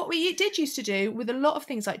 Although what we did used to do with a lot of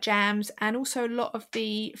things like jams and also a lot of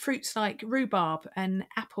the fruits like rhubarb and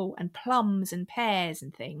apple and plums and pears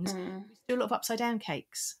and things, we used to do a lot of upside down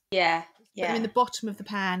cakes. Yeah. Put them in the bottom of the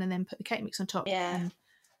pan and then put the cake mix on top. Yeah. And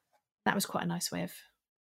that was quite a nice way of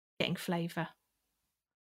getting flavour.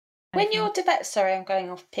 When you're sorry, I'm going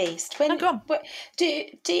off piste. How do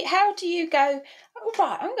you go? Oh,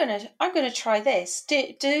 right, I'm gonna try this.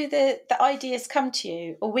 Do the ideas come to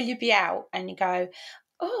you, or will you be out and you go,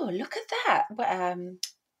 oh, look at that?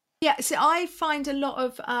 Yeah, so I find a lot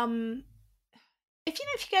of if you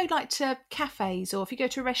go like to cafes or if you go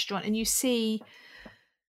to a restaurant and you'll see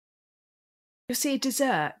a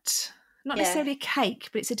dessert. Not necessarily a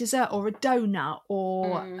cake, but it's a dessert or a donut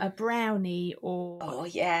or a brownie or... Oh,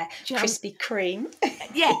 yeah. Krispy Kreme.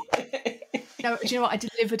 Yeah. No, do you know what? I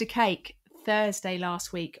delivered a cake Thursday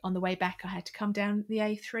last week. On the way back, I had to come down the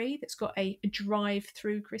A3 that's got a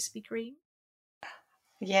drive-through Krispy Kreme.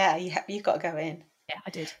 Yeah, you've got to go in. Yeah,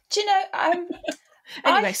 I did. Do you know...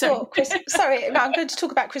 Anyway, sorry, I'm going to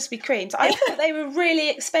talk about Krispy Kremes. I thought they were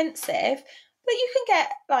really expensive. But you can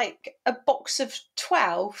get like a box of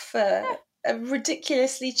 12 for a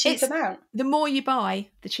ridiculously cheap amount. The more you buy,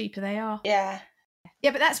 the cheaper they are. Yeah.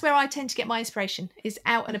 Yeah, but that's where I tend to get my inspiration, is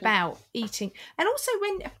out and about eating. And also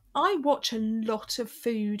when I watch a lot of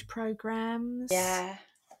food programmes. Yeah.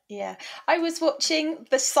 Yeah. I was watching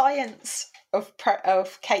the science of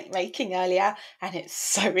cake making earlier, and it's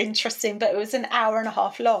so interesting, but it was an hour and a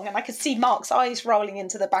half long, and I could see Mark's eyes rolling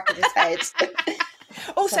into the back of his head.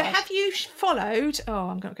 Also, have you followed... Oh,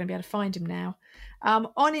 I'm not going to be able to find him now. On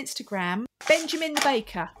Instagram, Benjamin the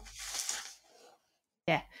Baker.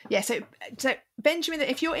 Yeah. So Benjamin,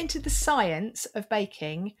 if you're into the science of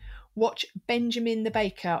baking, watch Benjamin the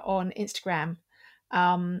Baker on Instagram.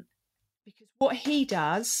 Because what he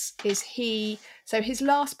does is his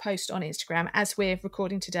last post on Instagram, as we're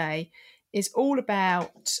recording today, is all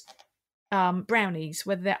about brownies,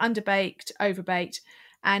 whether they're underbaked, overbaked,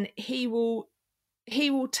 and he will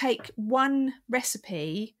take one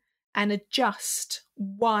recipe and adjust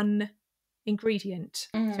one ingredient.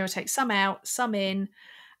 So he'll take some out, some in,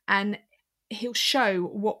 and he'll show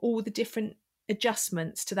what all the different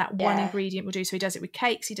adjustments to that one ingredient will do. So he does it with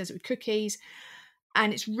cakes, he does it with cookies.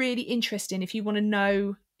 And it's really interesting if you want to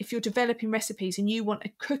know, if you're developing recipes and you want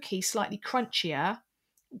a cookie slightly crunchier,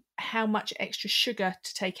 how much extra sugar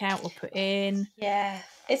to take out or put in. Yeah,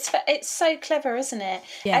 it's so clever, isn't it?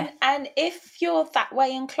 Yeah. And if you're that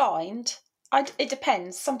way inclined, it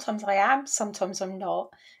depends. Sometimes I am, sometimes I'm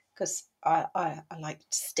not, because I like to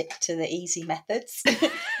stick to the easy methods.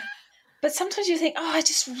 But sometimes you think, I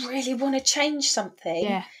just really want to change something.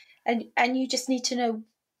 Yeah. And you just need to know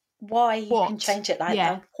why you can change it like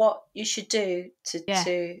that, and what you should do to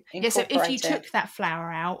incorporate it. So if you took that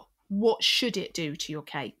flour out, what should it do to your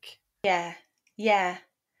cake? Yeah.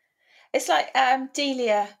 It's like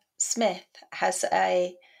Delia Smith has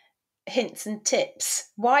a hints and tips.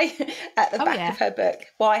 Why at the back of her book?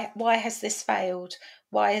 Why has this failed?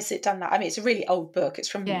 Why has it done that? I mean, it's a really old book. It's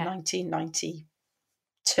from 1992.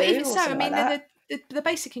 But even so, I mean, the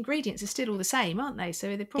basic ingredients are still all the same, aren't they?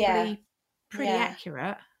 So they're probably pretty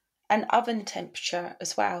accurate. And oven temperature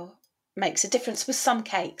as well makes a difference with some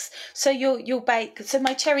cakes. So you'll bake. So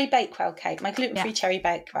my cherry bakewell cake, my gluten-free cherry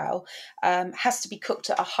bakewell, has to be cooked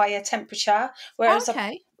at a higher temperature. Whereas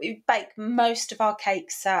we bake most of our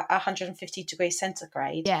cakes at 150 degrees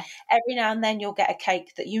centigrade. Yeah. Every now and then you'll get a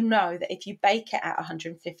cake that you know that if you bake it at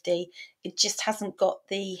 150, it just hasn't got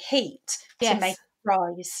the heat to make it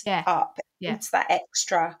rise up. It's that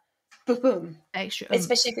extra boom.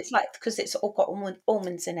 Especially if it's like, because it's all got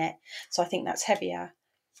almonds in it. So I think that's heavier.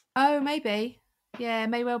 Oh, maybe. Yeah,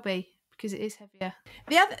 may well be, because it is heavier.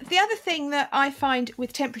 The other thing that I find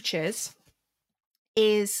with temperatures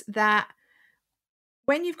is that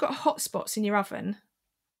when you've got hot spots in your oven,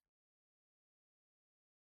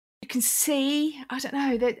 you can see, I don't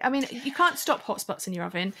know, I mean, you can't stop hot spots in your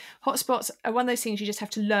oven. Hot spots are one of those things you just have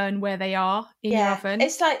to learn where they are in your oven.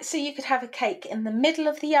 It's like, so you could have a cake in the middle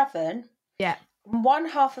of the oven. Yeah. One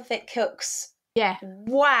half of it cooks. Yeah.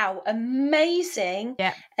 Wow, amazing.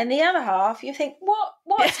 Yeah. And the other half, you think,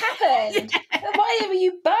 what's happened? Why were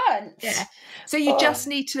you burnt? Yeah. So you just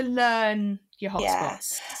need to learn your hot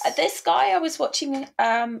spots. This guy I was watching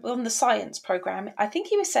on the science program, I think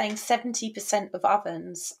he was saying 70% of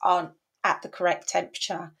ovens aren't at the correct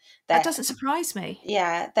temperature. That doesn't surprise me.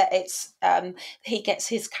 Yeah, that it's he gets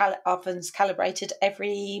his ovens calibrated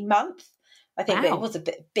every month. I think it was a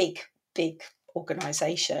big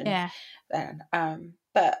organisation. Yeah.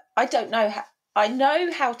 But I don't know. I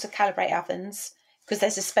know how to calibrate ovens because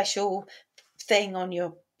there's a special thing on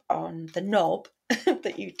the knob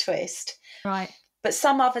that you twist. Right. But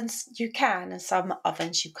some ovens you can, and some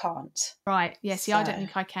ovens you can't. Right. Yeah. See, I don't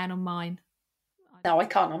think I can on mine. No, I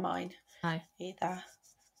can't on mine. No. Either.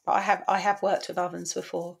 But I have worked with ovens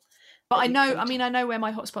before. But I know. I mean, I know where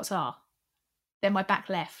my hotspots are. They're my back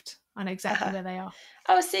left. I know exactly where they are.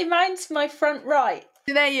 Oh, see, mine's my front right.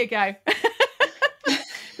 There you go.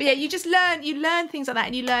 But yeah, you learn things like that,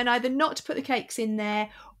 and you learn either not to put the cakes in there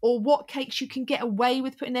or what cakes you can get away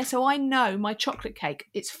with putting there. So I know my chocolate cake,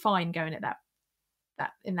 it's fine going at that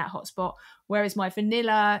in that hot spot, whereas my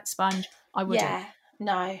vanilla sponge, I wouldn't. Yeah,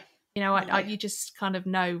 no. You know, no. You just kind of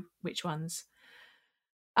know which ones.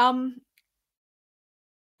 We kind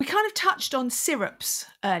of touched on syrups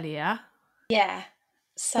earlier. Yeah.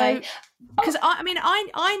 So because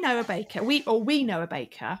I know a baker. We know a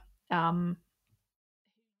baker.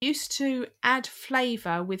 Used to add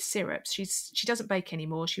flavour with syrups. She doesn't bake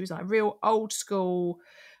anymore. She was like a real old school,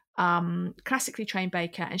 classically trained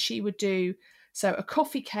baker, and she would do a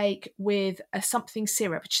coffee cake with a something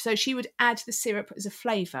syrup. So she would add the syrup as a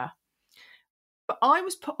flavour. But I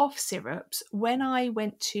was put off syrups when I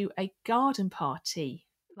went to a garden party,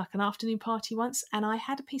 like an afternoon party once, and I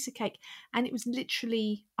had a piece of cake, and it was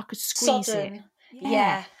literally, I could squeeze it.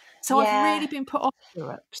 Yeah. So I've really been put off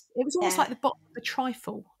syrups. It was almost like the bottom of a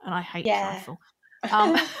trifle, and I hate trifle.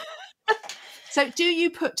 So do you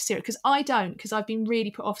put syrup? Because I don't, because I've been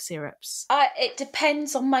really put off syrups. It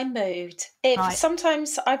depends on my mood.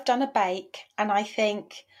 Sometimes I've done a bake and I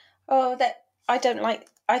think, that I don't like,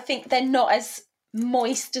 I think they're not as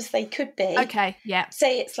moist as they could be. Okay, yeah.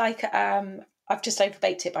 Say it's like I've just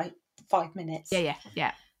overbaked it by 5 minutes.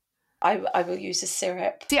 Yeah. I will use a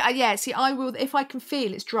syrup. See, I will, if I can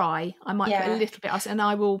feel it's dry, I might put a little bit, and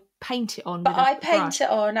I will paint it on. But I paint it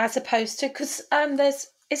on as opposed to, because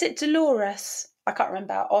is it Dolores? I can't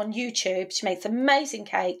remember, on YouTube. She makes amazing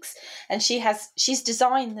cakes, and she's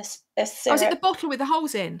designed this syrup. Oh, is it the bottle with the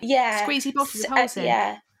holes in? Yeah. Squeezy bottle with holes in?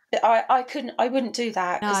 Yeah. But I wouldn't do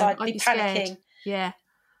that because I'd be panicking. Scared. Yeah.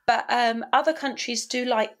 But other countries do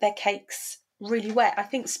like their cakes really wet. I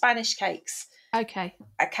think Spanish cakes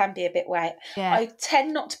can be a bit wet. Yeah. I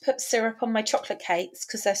tend not to put syrup on my chocolate cakes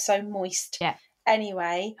because they're so moist. Yeah.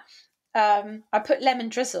 Anyway, I put lemon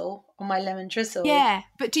drizzle on my lemon drizzle. Yeah,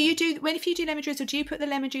 but if you do lemon drizzle, do you put the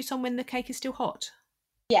lemon juice on when the cake is still hot?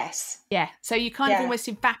 Yes. Yeah, so you kind of almost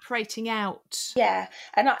evaporating out. Yeah,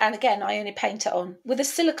 and again, I only paint it on with a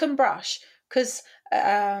silicone brush because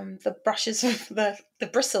the brushes of the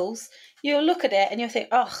bristles, you'll look at it and you'll think,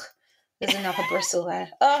 oh, There's another bristle there.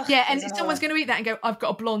 Oh, yeah, and someone's going to eat that and go, I've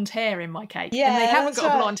got a blonde hair in my cake. Yeah, and they haven't that's got a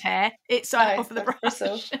right. blonde hair. It's off of the brush.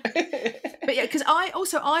 bristle. But yeah, because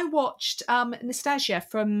I watched Nastasia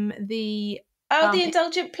from the the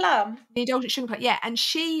Indulgent Plum. The Indulgent Sugar Plum. Yeah, and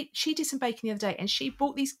she did some baking the other day, and she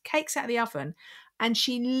brought these cakes out of the oven, and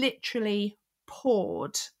she literally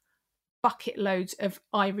poured bucket loads of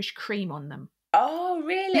Irish cream on them. Oh,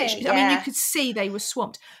 really? Literally, I mean, you could see they were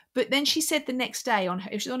swamped. But then she said the next day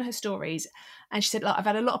it was on her stories, and she said, "Look, I've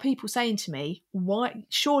had a lot of people saying to me, why?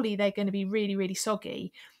 Surely they're going to be really, really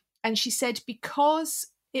soggy." And she said because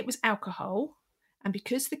it was alcohol, and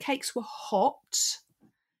because the cakes were hot,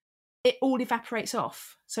 it all evaporates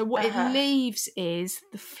off. So what it leaves is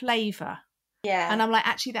the flavour. Yeah. And I'm like,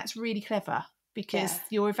 actually, that's really clever because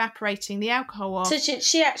you're evaporating the alcohol off. So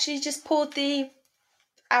she actually just poured the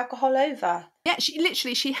alcohol over. Yeah, she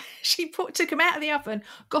took them out of the oven,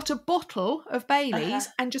 got a bottle of Baileys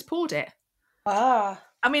and just poured it. Wow.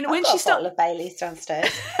 I mean, I've got a bottle of Baileys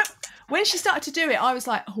downstairs. When she started to do it, I was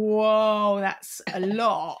like, whoa, that's a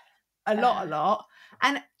lot, a lot.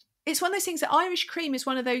 And it's one of those things that Irish cream is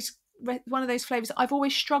one of those flavours that I've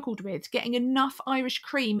always struggled with, getting enough Irish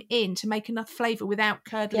cream in to make enough flavour without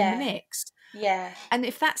curdling the mix. Yeah. And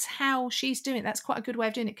if that's how she's doing it, that's quite a good way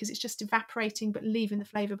of doing it because it's just evaporating but leaving the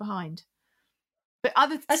flavour behind. But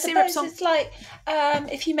I suppose it's like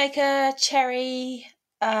if you make a cherry,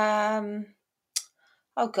 oh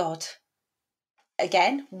God,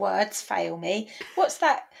 again, words fail me. What's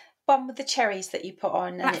that one with the cherries that you put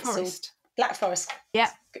on? Black Forest. Black Forest.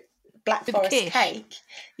 Yeah. Black Forest cake.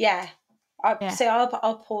 Yeah. So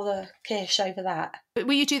I'll pour the quiche over that. But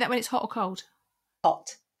will you do that when it's hot or cold?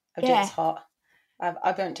 Hot. I'll do it hot.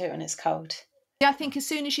 I won't do it when it's cold. Yeah, I think as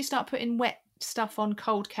soon as you start putting wet stuff on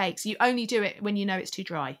cold cakes, you only do it when you know it's too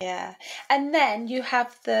dry. Yeah. And then you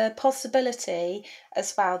have the possibility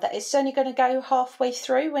as well that it's only going to go halfway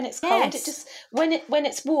through when it's cold. It just when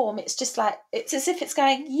it's warm, it's just like it's as if it's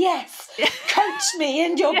going, yes, coat me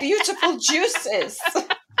in your beautiful juices.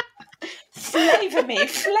 Flavour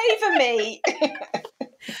me.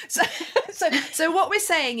 So what we're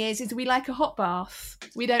saying is we like a hot bath.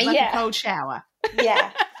 We don't like a cold shower.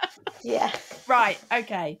 Yeah. Right.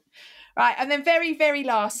 Okay. Right. And then very, very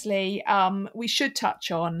lastly, we should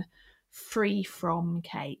touch on free from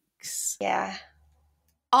cakes. Yeah.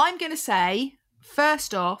 I'm going to say,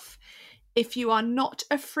 first off, if you are not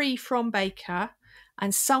a free from baker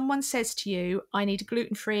and someone says to you, I need a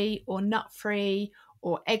gluten-free or nut-free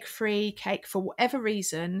or egg-free cake for whatever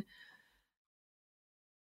reason,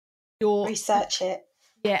 research it.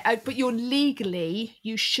 Yeah, but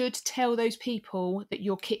you should tell those people that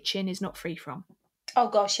your kitchen is not free from. Oh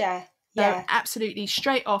gosh, yeah. So absolutely,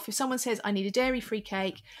 straight off, if someone says, I need a dairy-free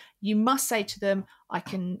cake, you must say to them, I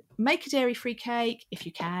can make a dairy-free cake if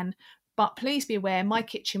you can, but please be aware my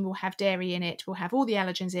kitchen will have dairy in it, will have all the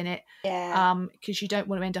allergens in it, because you don't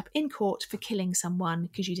want to end up in court for killing someone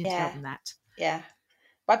because you didn't tell them that. Yeah.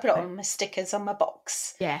 I put it on my stickers on my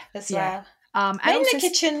box as well. And in the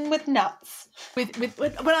kitchen with nuts.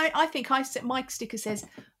 I think my sticker says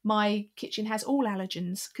my kitchen has all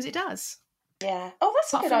allergens because it does. Yeah. Oh,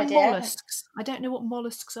 that's a good idea. Mollusks. I don't know what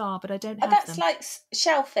mollusks are, but I don't have them. That's like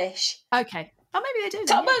shellfish. Okay. Oh, maybe they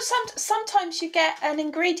do. Well, sometimes you get an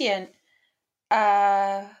ingredient.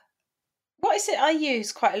 What is it I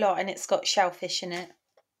use quite a lot, and it's got shellfish in it?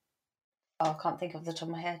 Oh, I can't think of the top of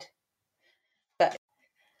my head. But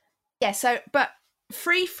yeah. But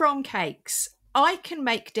free from cakes, I can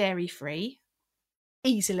make dairy free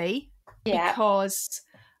easily because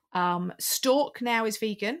Stork now is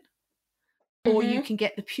vegan. Or you can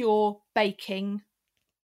get the pure baking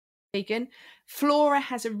vegan. Flora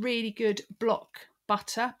has a really good block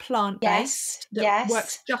butter, plant-based, that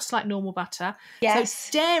works just like normal butter. Yes.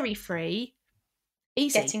 So dairy-free,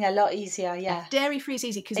 easy. Getting a lot easier, yeah. Dairy-free is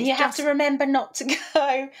easy. And you have to remember not to go,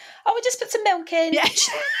 we'll just put some milk in. Yeah.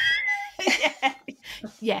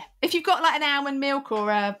 Yeah. If you've got like an almond milk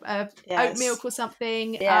or a oat milk or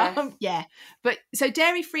something, But so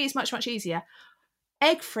dairy-free is much, much easier.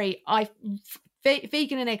 Egg-free,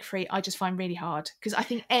 vegan and egg-free, I just find really hard because I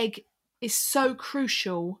think egg is so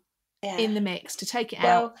crucial in the mix. To take it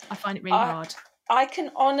out, I find it really hard. I can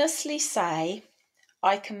honestly say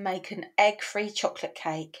I can make an egg-free chocolate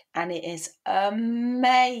cake and it is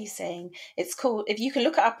amazing. It's called, if you can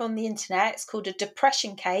look it up on the internet, it's called a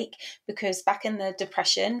depression cake because back in the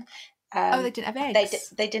Depression, they didn't have eggs.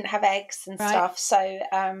 They didn't have eggs and stuff. So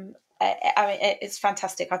I mean, it's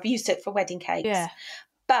fantastic. I've used it for wedding cakes. Yeah.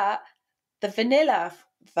 But the vanilla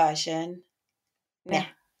version, I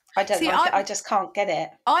don't like it. I just can't get it.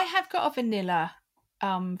 I have got a vanilla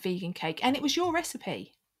vegan cake, and it was your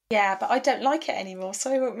recipe. Yeah, but I don't like it anymore,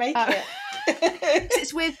 so I won't make it.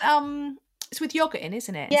 It's with yogurt in,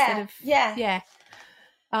 isn't it? Yeah, yeah.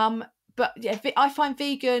 But yeah, I find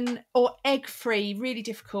vegan or egg-free really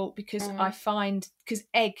difficult because because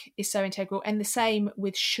egg is so integral, and the same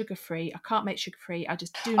with sugar-free. I can't make sugar-free. I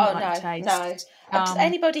just do not like the taste. No.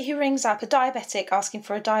 Anybody who rings up a diabetic asking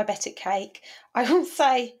for a diabetic cake, I will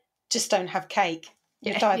say, just don't have cake.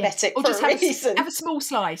 You're diabetic or for just a reason. Have a small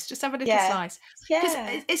slice. Just have a little slice. Because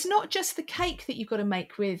it's not just the cake that you've got to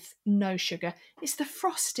make with no sugar. It's the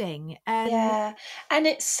frosting. And and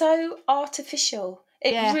it's so artificial.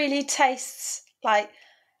 It really tastes like,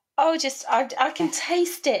 I can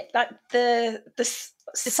taste it, like the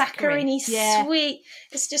saccharine sweet.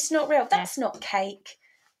 It's just not real. That's not cake.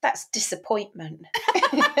 That's disappointment.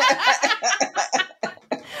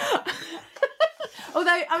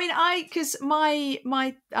 Although, I mean, because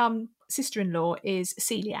my sister-in-law is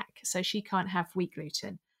celiac, so she can't have wheat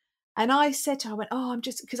gluten. And I said to her, I went, I'm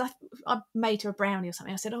just, because I made her a brownie or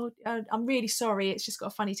something. I said, I'm really sorry. It's just got a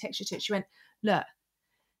funny texture to it. She went, look,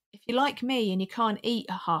 if you're like me and you can't eat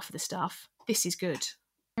half of the stuff, this is good.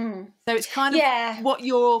 So it's kind of what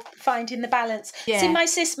you're finding the balance. See, my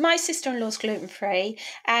sister-in-law's gluten-free,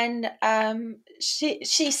 and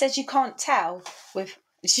she says she can't tell with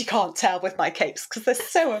my cakes because they're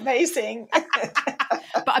so amazing.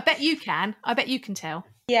 But I bet you can. I bet you can tell.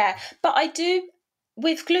 Yeah, but I do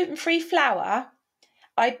with gluten-free flour.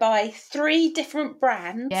 I buy 3 different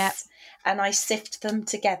brands and I sift them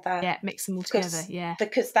together. Yeah, mix them all together. Yeah,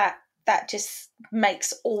 because that just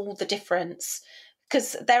makes all the difference.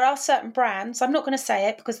 Because there are certain brands, I'm not going to say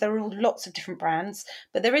it because there are lots of different brands,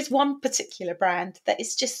 but there is one particular brand that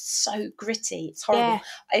is just so gritty. It's horrible.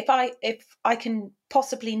 If I can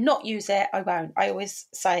possibly not use it, I won't. I always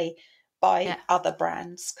say buy other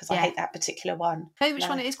brands because I hate that particular one. Know which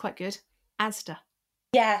one it is quite good? Asda.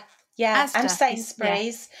 Yeah, Asda and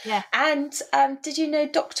Sainsbury's. And did you know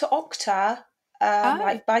Dr. Octa,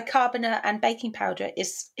 like bicarbonate and baking powder,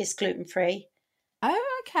 is gluten-free?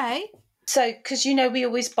 Oh, okay. So, because we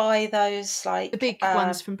always buy those like the big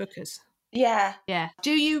ones from Booker's. Yeah.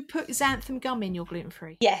 Do you put xanthan gum in your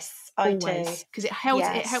gluten-free? Yes, I do. Because it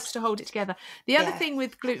helps to hold it together. The other thing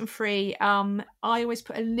with gluten-free, I always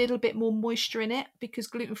put a little bit more moisture in it because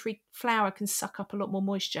gluten-free flour can suck up a lot more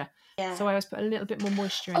moisture. Yeah. So I always put a little bit more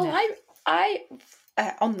moisture in it. I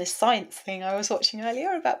on this science thing I was watching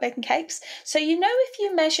earlier about baking cakes. So if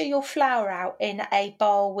you measure your flour out in a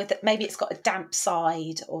bowl with maybe it's got a damp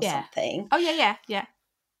side or something. Oh yeah.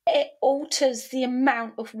 It alters the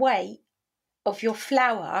amount of weight of your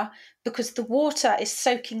flour because the water is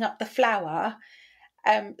soaking up the flour.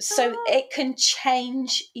 So it can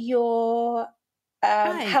change your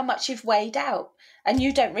how much you've weighed out, and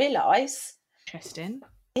you don't realise. Interesting.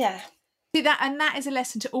 Yeah. See that, and that is a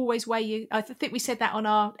lesson to always weigh you. I think we said that on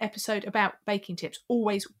our episode about baking tips.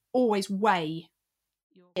 Always weigh.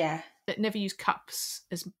 But never use cups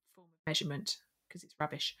as a form of measurement because it's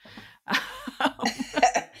rubbish.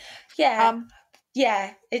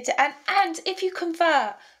 It's and if you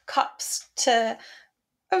convert cups to,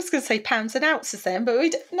 I was going to say pounds and ounces then,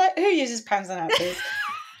 but who uses pounds and ounces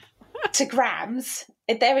to grams?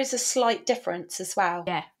 There is a slight difference as well.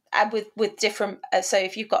 Yeah. And with different, so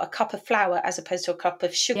if you've got a cup of flour as opposed to a cup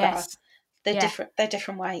of sugar, they're different. They're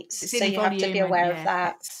different weights, so you have to be aware of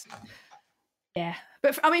that. Yeah,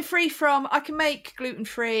 but I mean, I can make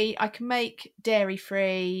gluten-free, I can make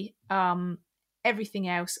dairy-free. Everything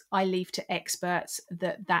else, I leave to experts.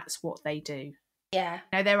 That's what they do. Yeah.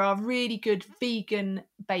 Now there are really good vegan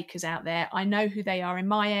bakers out there. I know who they are in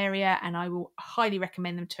my area, and I will highly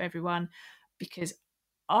recommend them to everyone because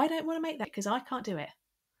I don't want to make that because I can't do it.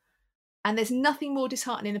 And there's nothing more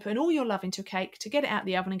disheartening than putting all your love into a cake to get it out of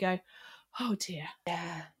the oven and go, oh dear.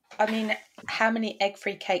 Yeah. I mean, how many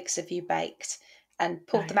egg-free cakes have you baked and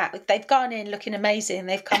pulled them out? They've gone in looking amazing.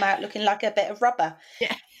 They've come out looking like a bit of rubber.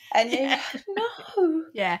 Yeah. And no.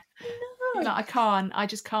 Yeah. No. I can't. I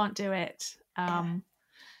just can't do it.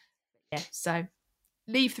 So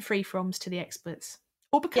leave the free-froms to the experts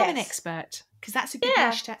or become an expert because that's a good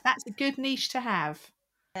niche. That's a good niche to have.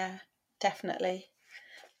 Yeah, definitely.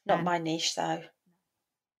 Not my niche, though.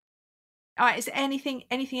 All right. Is there anything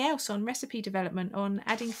else on recipe development, on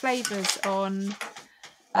adding flavours, on?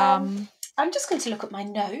 I'm just going to look at my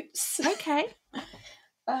notes. Okay.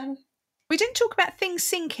 We didn't talk about things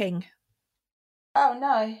sinking. Oh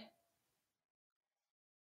no.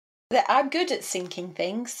 I'm good at sinking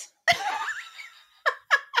things.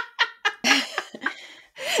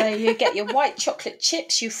 So you get your white chocolate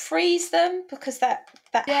chips, you freeze them because that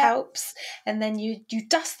helps, and then you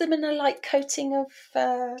dust them in a light coating of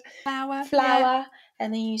flour,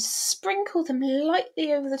 and then you sprinkle them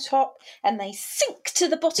lightly over the top, and they sink to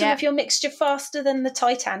the bottom of your mixture faster than the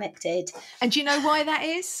Titanic did. And do you know why that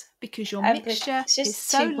is? Because your mixture is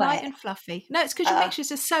so light and fluffy. No, it's because your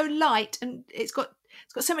mixtures are so light, and it's got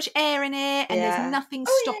so much air in it, and there's nothing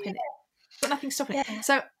stopping it. It's got nothing stopping it.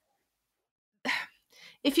 So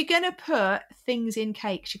if you're going to put things in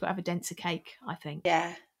cakes, you've got to have a denser cake, I think.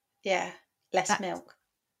 Yeah. Less milk.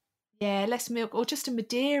 Yeah, less milk, or just a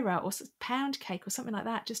Madeira or pound cake or something like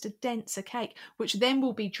that. Just a denser cake, which then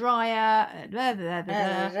will be drier.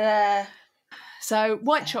 So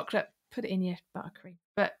white chocolate, put it in your buttercream.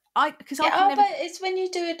 But but it's when you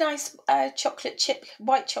do a nice white chocolate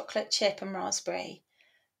chip and raspberry,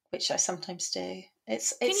 which I sometimes do.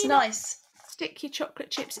 It's nice. Stick your chocolate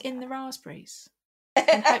chips in the raspberries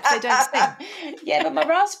and hope they don't sink. Yeah, but my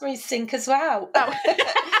raspberries sink as well. Oh.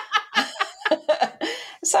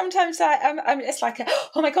 Sometimes it's like,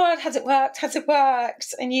 oh my God, has it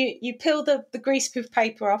worked? And you peel the greaseproof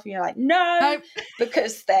paper off and you're like, no,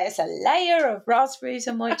 because there's a layer of raspberries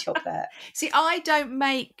and white chocolate. See, I don't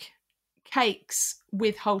make cakes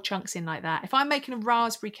with whole chunks in like that. If I'm making a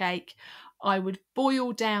raspberry cake, I would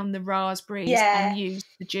boil down the raspberries and use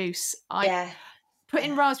the juice. Put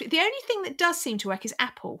in raspberry. The only thing that does seem to work is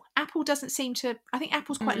apple. Apple doesn't seem to, I think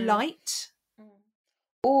apple's quite light.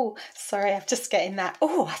 Oh, sorry, I'm just getting that.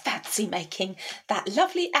 Oh, I fancy making that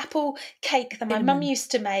lovely apple cake that my mum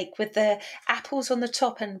used to make with the apples on the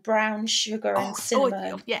top and brown sugar and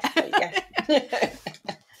cinnamon.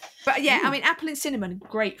 But yeah, I mean, apple and cinnamon,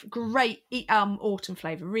 great autumn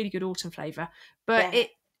flavour, really good autumn flavour. But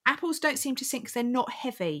apples don't seem to sink because they're not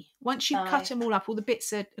heavy. Once you cut them all up, all the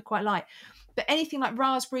bits are quite light. But anything like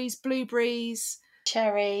raspberries, blueberries,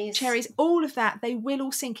 cherries, all of that, they will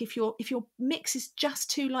all sink if your mix is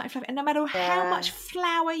just too light and fluffy. And no matter how much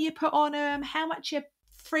flour you put on them, how much you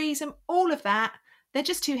freeze them, all of that, they're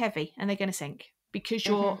just too heavy and they're going to sink because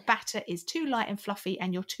your batter is too light and fluffy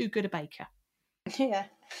and you're too good a baker. Yeah.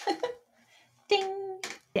 Ding.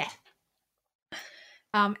 Yeah.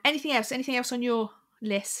 Anything else on your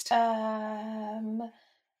list?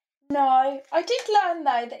 No, I did learn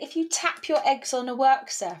though that if you tap your eggs on a work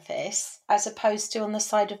surface as opposed to on the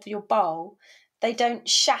side of your bowl, they don't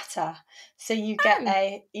shatter. So you get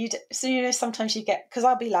sometimes you get, because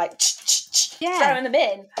I'll be like throwing them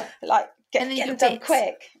in, like get them done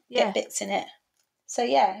quick, get bits in it. So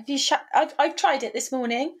if you I've tried it this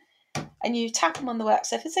morning, and you tap them on the work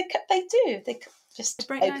surface, they just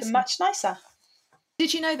open much nicer.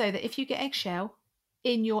 Did you know though that if you get eggshell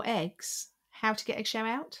in your eggs, how to get eggshell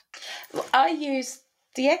out? Well, I use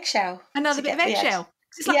the eggshell. Another bit of eggshell.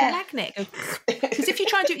 It's like a magnet. Because if you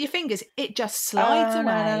try and do it with your fingers, it just slides away.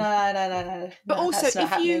 No. But also,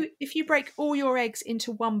 if you break all your eggs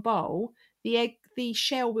into one bowl, the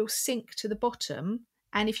shell will sink to the bottom,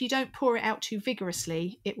 and if you don't pour it out too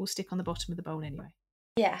vigorously, it will stick on the bottom of the bowl anyway.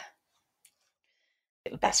 Yeah,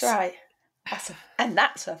 that's right.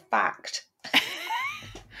 That's a fact.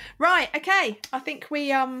 Right. Okay. I think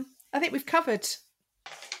we've covered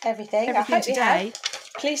everything I hope today.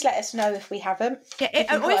 Please let us know if we haven't.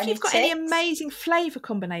 Yeah, or if you've got any amazing flavour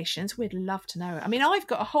combinations, we'd love to know. I mean, I've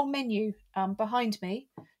got a whole menu behind me.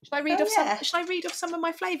 Shall I read off some of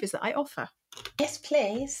my flavours that I offer? Yes,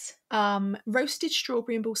 please. Roasted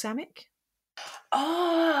strawberry and balsamic.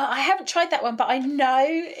 Oh, I haven't tried that one, but I know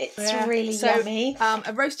it's really yummy.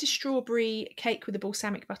 A roasted strawberry cake with a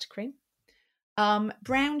balsamic buttercream.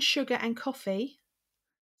 Brown sugar and coffee.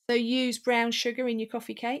 So use brown sugar in your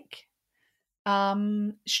coffee cake.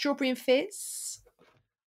 Strawberry and fizz.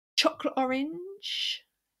 Chocolate orange.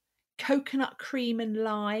 Coconut cream and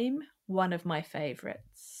lime. One of my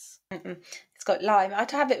favourites. It's got lime.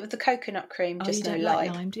 I'd have it with the coconut cream, just no lime.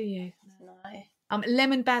 Like lime, do you? No.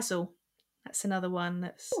 Lemon basil. That's another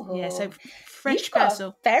one. So fresh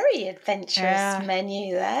basil. Got a very adventurous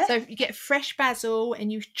menu there. So you get fresh basil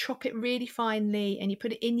and you chop it really finely and you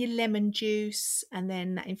put it in your lemon juice, and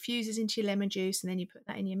then that infuses into your lemon juice, and then you put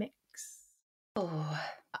that in your mix.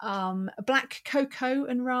 Black cocoa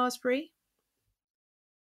and raspberry.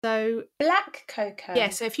 So black cocoa. Yeah,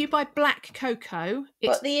 so if you buy black cocoa,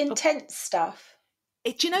 but the intense stuff.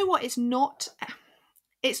 Do you know what? It's not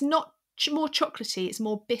more chocolatey, it's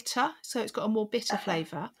more bitter, so it's got a more bitter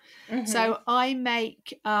flavour. So I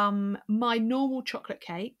make my normal chocolate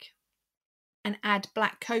cake and add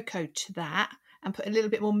black cocoa to that and put a little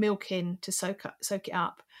bit more milk in to soak it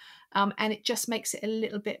up, and it just makes it a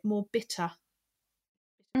little bit more bitter.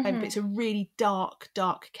 But it's a really dark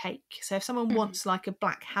cake. So if someone wants like a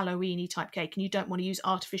black Halloween-y type cake and you don't want to use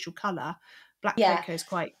artificial colour, black cocoa is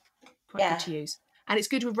quite good to use. And it's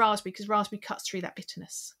good with raspberry because raspberry cuts through that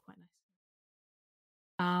bitterness quite nice.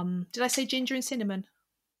 Did I say ginger and cinnamon?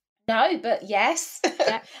 No, but yes.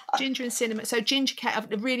 Yeah, ginger and cinnamon. So ginger cake. I've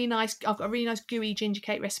got a really nice gooey ginger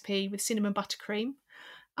cake recipe with cinnamon buttercream,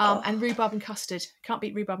 and rhubarb and custard. Can't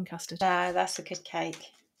beat rhubarb and custard. No, that's a good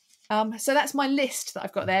cake. So that's my list that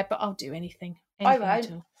I've got there. But I'll do anything I won't.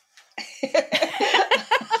 at all.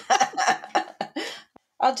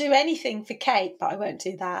 I'll do anything for cake, but I won't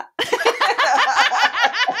do that.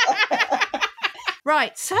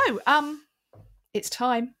 Right, so it's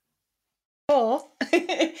time for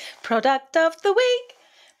product of the week.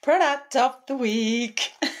 Product of the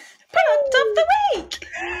week. Product of the week.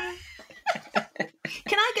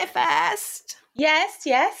 Can I go first?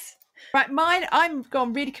 Yes. Right, mine. I'm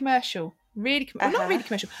gone really commercial. Well, not really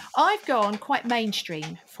commercial. I've gone quite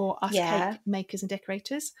mainstream for us cake makers and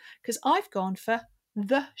decorators because I've gone for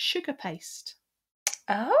the sugar paste.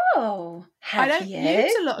 Oh, I don't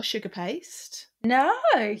use a lot of sugar paste. No,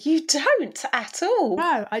 you don't at all.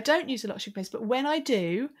 No, I don't use a lot of sugar paste, but when I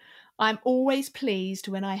do, I'm always pleased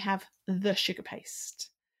when I have the sugar paste.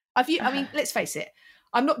 I mean, let's face it,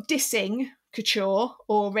 I'm not dissing Couture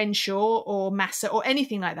or Renshaw or Massa or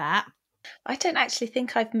anything like that. I don't actually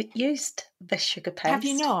think I've used the sugar paste. Have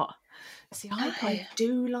you not? See, I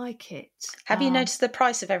do like it. Have you noticed the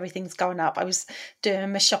price of everything's gone up? I was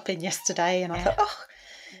doing my shopping yesterday and I thought,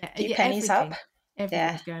 few pennies up.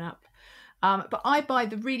 Everything's going up. But I buy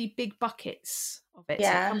the really big buckets of it.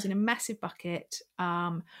 Yeah. So it comes in a massive bucket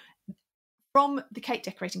from the cake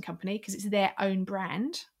decorating company because it's their own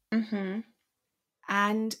brand. Mm-hmm.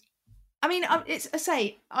 And I mean,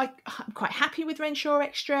 I'm quite happy with Renshaw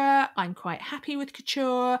Extra. I'm quite happy with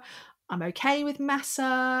Couture. I'm okay with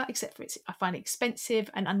Massa, except for I find it expensive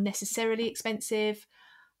and unnecessarily expensive.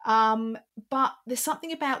 But there's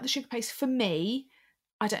something about the sugar paste for me.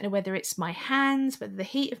 I don't know whether it's my hands, whether the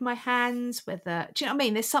heat of my hands, do you know what I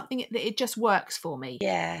mean? There's something that it just works for me.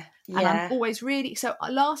 Yeah. And I'm always really... So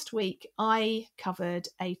last week I covered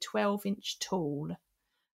a 12-inch tool.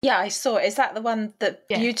 Yeah, I saw it. Is that the one, the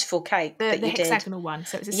beautiful cake that you did? The hexagonal one.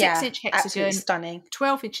 So it's a 6-inch hexagon. Absolutely stunning.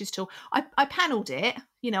 12 inches tall. I panelled it.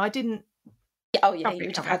 I didn't... Oh, yeah, you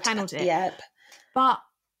would have had panelled it. Yep. But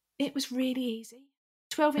it was really easy.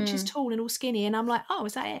 12 inches tall and all skinny. And I'm like, oh,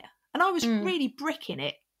 is that it? And I was really bricking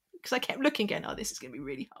it because I kept looking, going, oh, this is going to be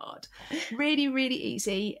really hard. Really, really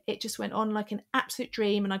easy. It just went on like an absolute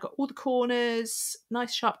dream. And I got all the corners,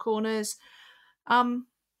 nice sharp corners.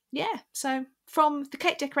 So from the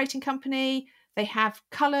cake decorating company, they have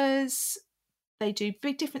colours, they do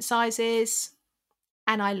big different sizes,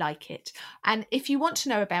 and I like it. And if you want to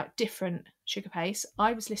know about different sugar paste,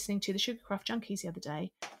 I was listening to the Sugarcraft Junkies the other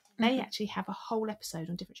day. They actually have a whole episode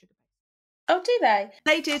on different sugar pastes. Oh, do they?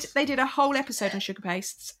 They did a whole episode on sugar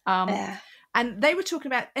pastes. And they were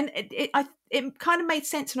talking about, and it kind of made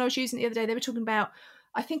sense when I was using it the other day. They were talking about,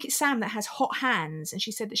 I think it's Sam that has hot hands, and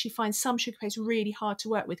she said that she finds some sugar paste really hard to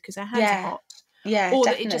work with because her hands are hot. Yeah, or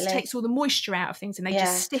definitely. that it just takes all the moisture out of things and they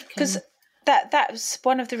just stick. Because that was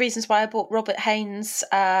one of the reasons why I bought Robert Haynes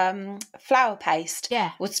flour paste.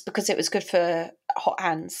 Yeah, was because it was good for hot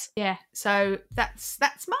hands. Yeah, so that's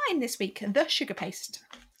mine this week. The sugar paste.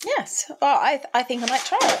 Yes, well, I think I might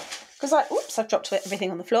try it because I've dropped everything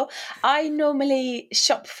on the floor. I normally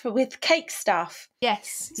shop with cake stuff.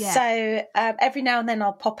 Yes, yeah. So every now and then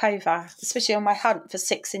I'll pop over, especially on my hunt for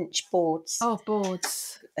 6-inch boards. Oh,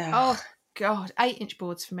 boards! Oh God, 8-inch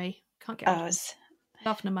boards for me. Can't get on.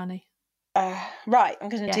 Love no money. Right, I'm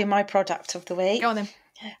going to do my product of the week. Go on then.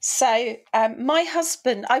 So my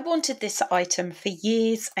husband, I wanted this item for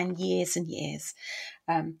years and years and years.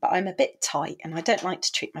 But I'm a bit tight and I don't like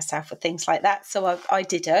to treat myself with things like that. So I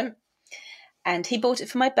didn't. And he bought it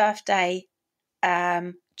for my birthday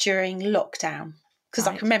during lockdown. Because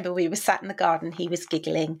I can remember we were sat in the garden, he was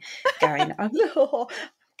giggling, going, oh,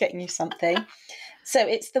 getting you something. So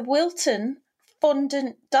it's the Wilton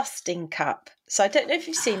Fondant Dusting Cup. So I don't know if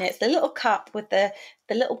you've seen it. It's the little cup with the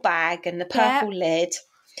little bag and the purple lid.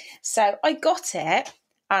 So I got it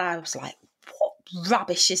and I was like, what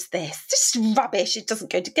rubbish is this? This is rubbish. It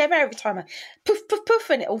doesn't go together. Every time I poof, poof, poof,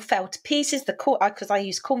 and it all fell to pieces. Because I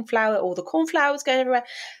use corn flour, all the corn flour was going everywhere.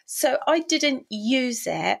 So I didn't use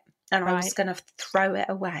it and I was going to throw it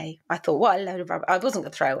away. I thought, what a load of rubbish. I wasn't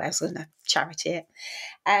going to throw it away. I was going to charity it.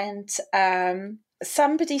 And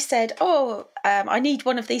somebody said, I need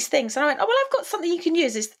one of these things. And I went, well, I've got something you can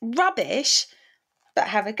use. It's rubbish, but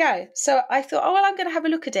have a go. So I thought, I'm going to have a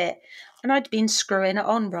look at it. And I'd been screwing it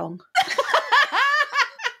on wrong.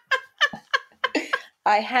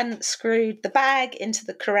 I hadn't screwed the bag into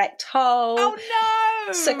the correct hole. Oh,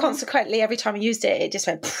 no! So consequently, every time I used it, it just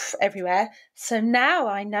went everywhere. So now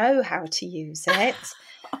I know how to use it.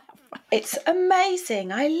 It's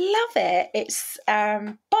amazing. I love it. It's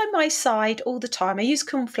by my side all the time. I use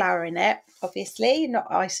corn flour in it, obviously, not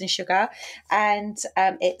ice and sugar. And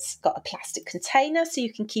it's got a plastic container so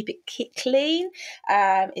you can keep it clean.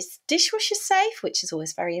 It's dishwasher safe, which is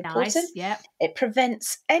always very important. Nice, yeah. It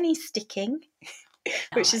prevents any sticking,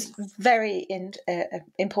 which is very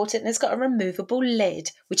important. And it's got a removable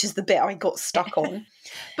lid, which is the bit I got stuck on.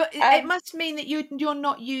 But it must mean that you're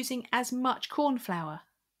not using as much corn flour.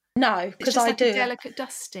 No, because I like do a delicate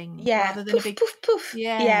dusting, rather than poof, a big poof, poof.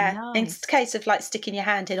 Yeah, nice. It's a case of like sticking your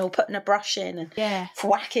hand in or putting a brush in and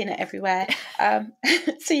whacking it everywhere.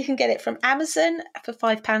 So you can get it from Amazon for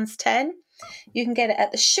 £5.10. You can get it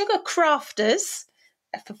at the Sugar Crafters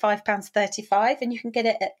for £5.35, and you can get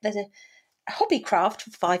it at the Hobbycraft for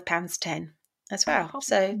 £5.10 as well.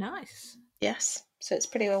 So nice. Yes, so it's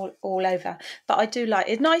pretty all over. But I do like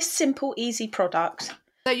it. Nice, simple, easy product.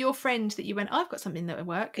 So your friend that you went, I've got something that would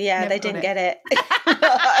work. Yeah, they didn't get it.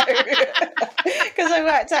 Because I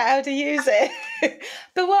worked out how to use it.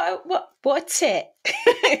 But what a tip.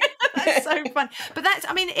 That's so fun. But that's,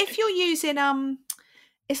 I mean, if you're using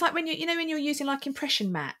it's like when when you're using like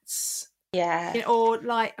impression mats. Yeah. Or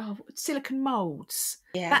like silicone moulds.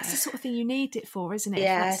 Yeah. That's the sort of thing you need it for, isn't it?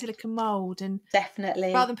 Yeah. Like silicone mould, and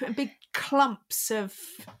definitely. rather than putting big clumps of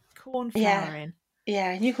corn flour in.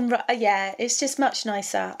 Yeah, you can. Yeah, it's just much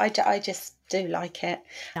nicer. I just do like it,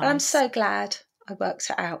 and I'm so glad I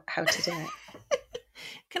worked out how to do it.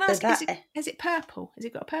 Can I ask, is it purple? Has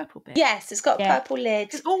it got a purple bit? Yes, it's got a purple lid.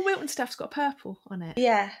 Because all Wilton stuff's got purple on it.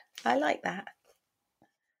 Yeah, I like that.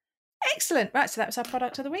 Excellent. Right, so that was our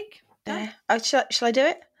product of the week. Yeah. Shall I do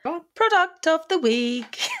it? Go on. Product of the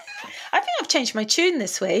week. I think I've changed my tune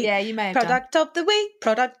this week. Yeah, you may have Product of the week.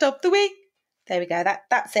 Product of the week. There we go.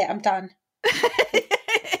 That's it. I'm done.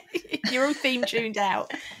 You're all theme tuned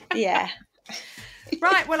out. Yeah.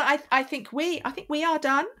 Right. Well, I think we are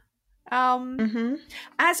done.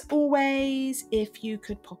 As always, if you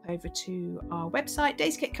could pop over to our website,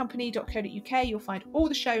 daisycakecompany.co.uk, you'll find all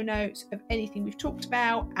the show notes of anything we've talked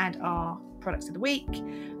about and our products of the week.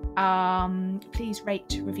 Please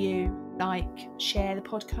rate, review, like, share the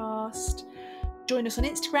podcast. Join us on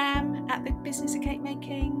Instagram at the Business of Cake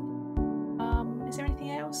Making. Is there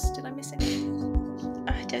anything else? Did I miss anything?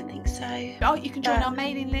 I don't think so. Oh, you can join our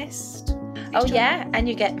mailing list. And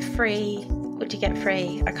you get free. What do you get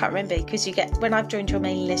free? I can't remember, because you get, when I've joined your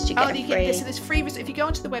mailing list, you get free. So there's free. If you go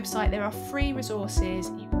onto the website, there are free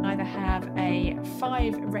resources. You can either have a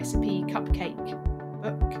 5-recipe cupcake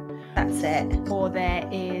book. That's it. Or there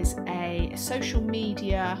is a social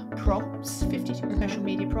media prompts, 52 social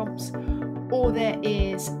media prompts. Or there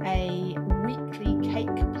is a weekly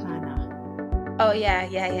cake planner. Oh yeah.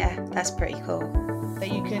 That's pretty cool. So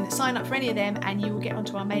you can sign up for any of them, and you will get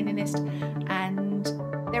onto our mailing list. And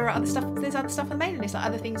there are other stuff. There's other stuff on the mailing list, like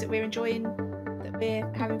other things that we're enjoying, that we're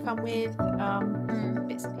having fun with,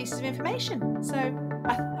 bits and pieces of information. So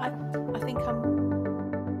I think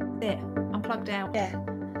I'm plugged out. Yeah.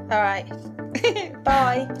 All right.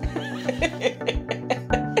 Bye.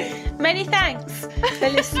 Many thanks for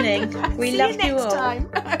listening. We love you all. See you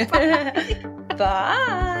next time. Bye.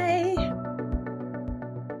 Bye.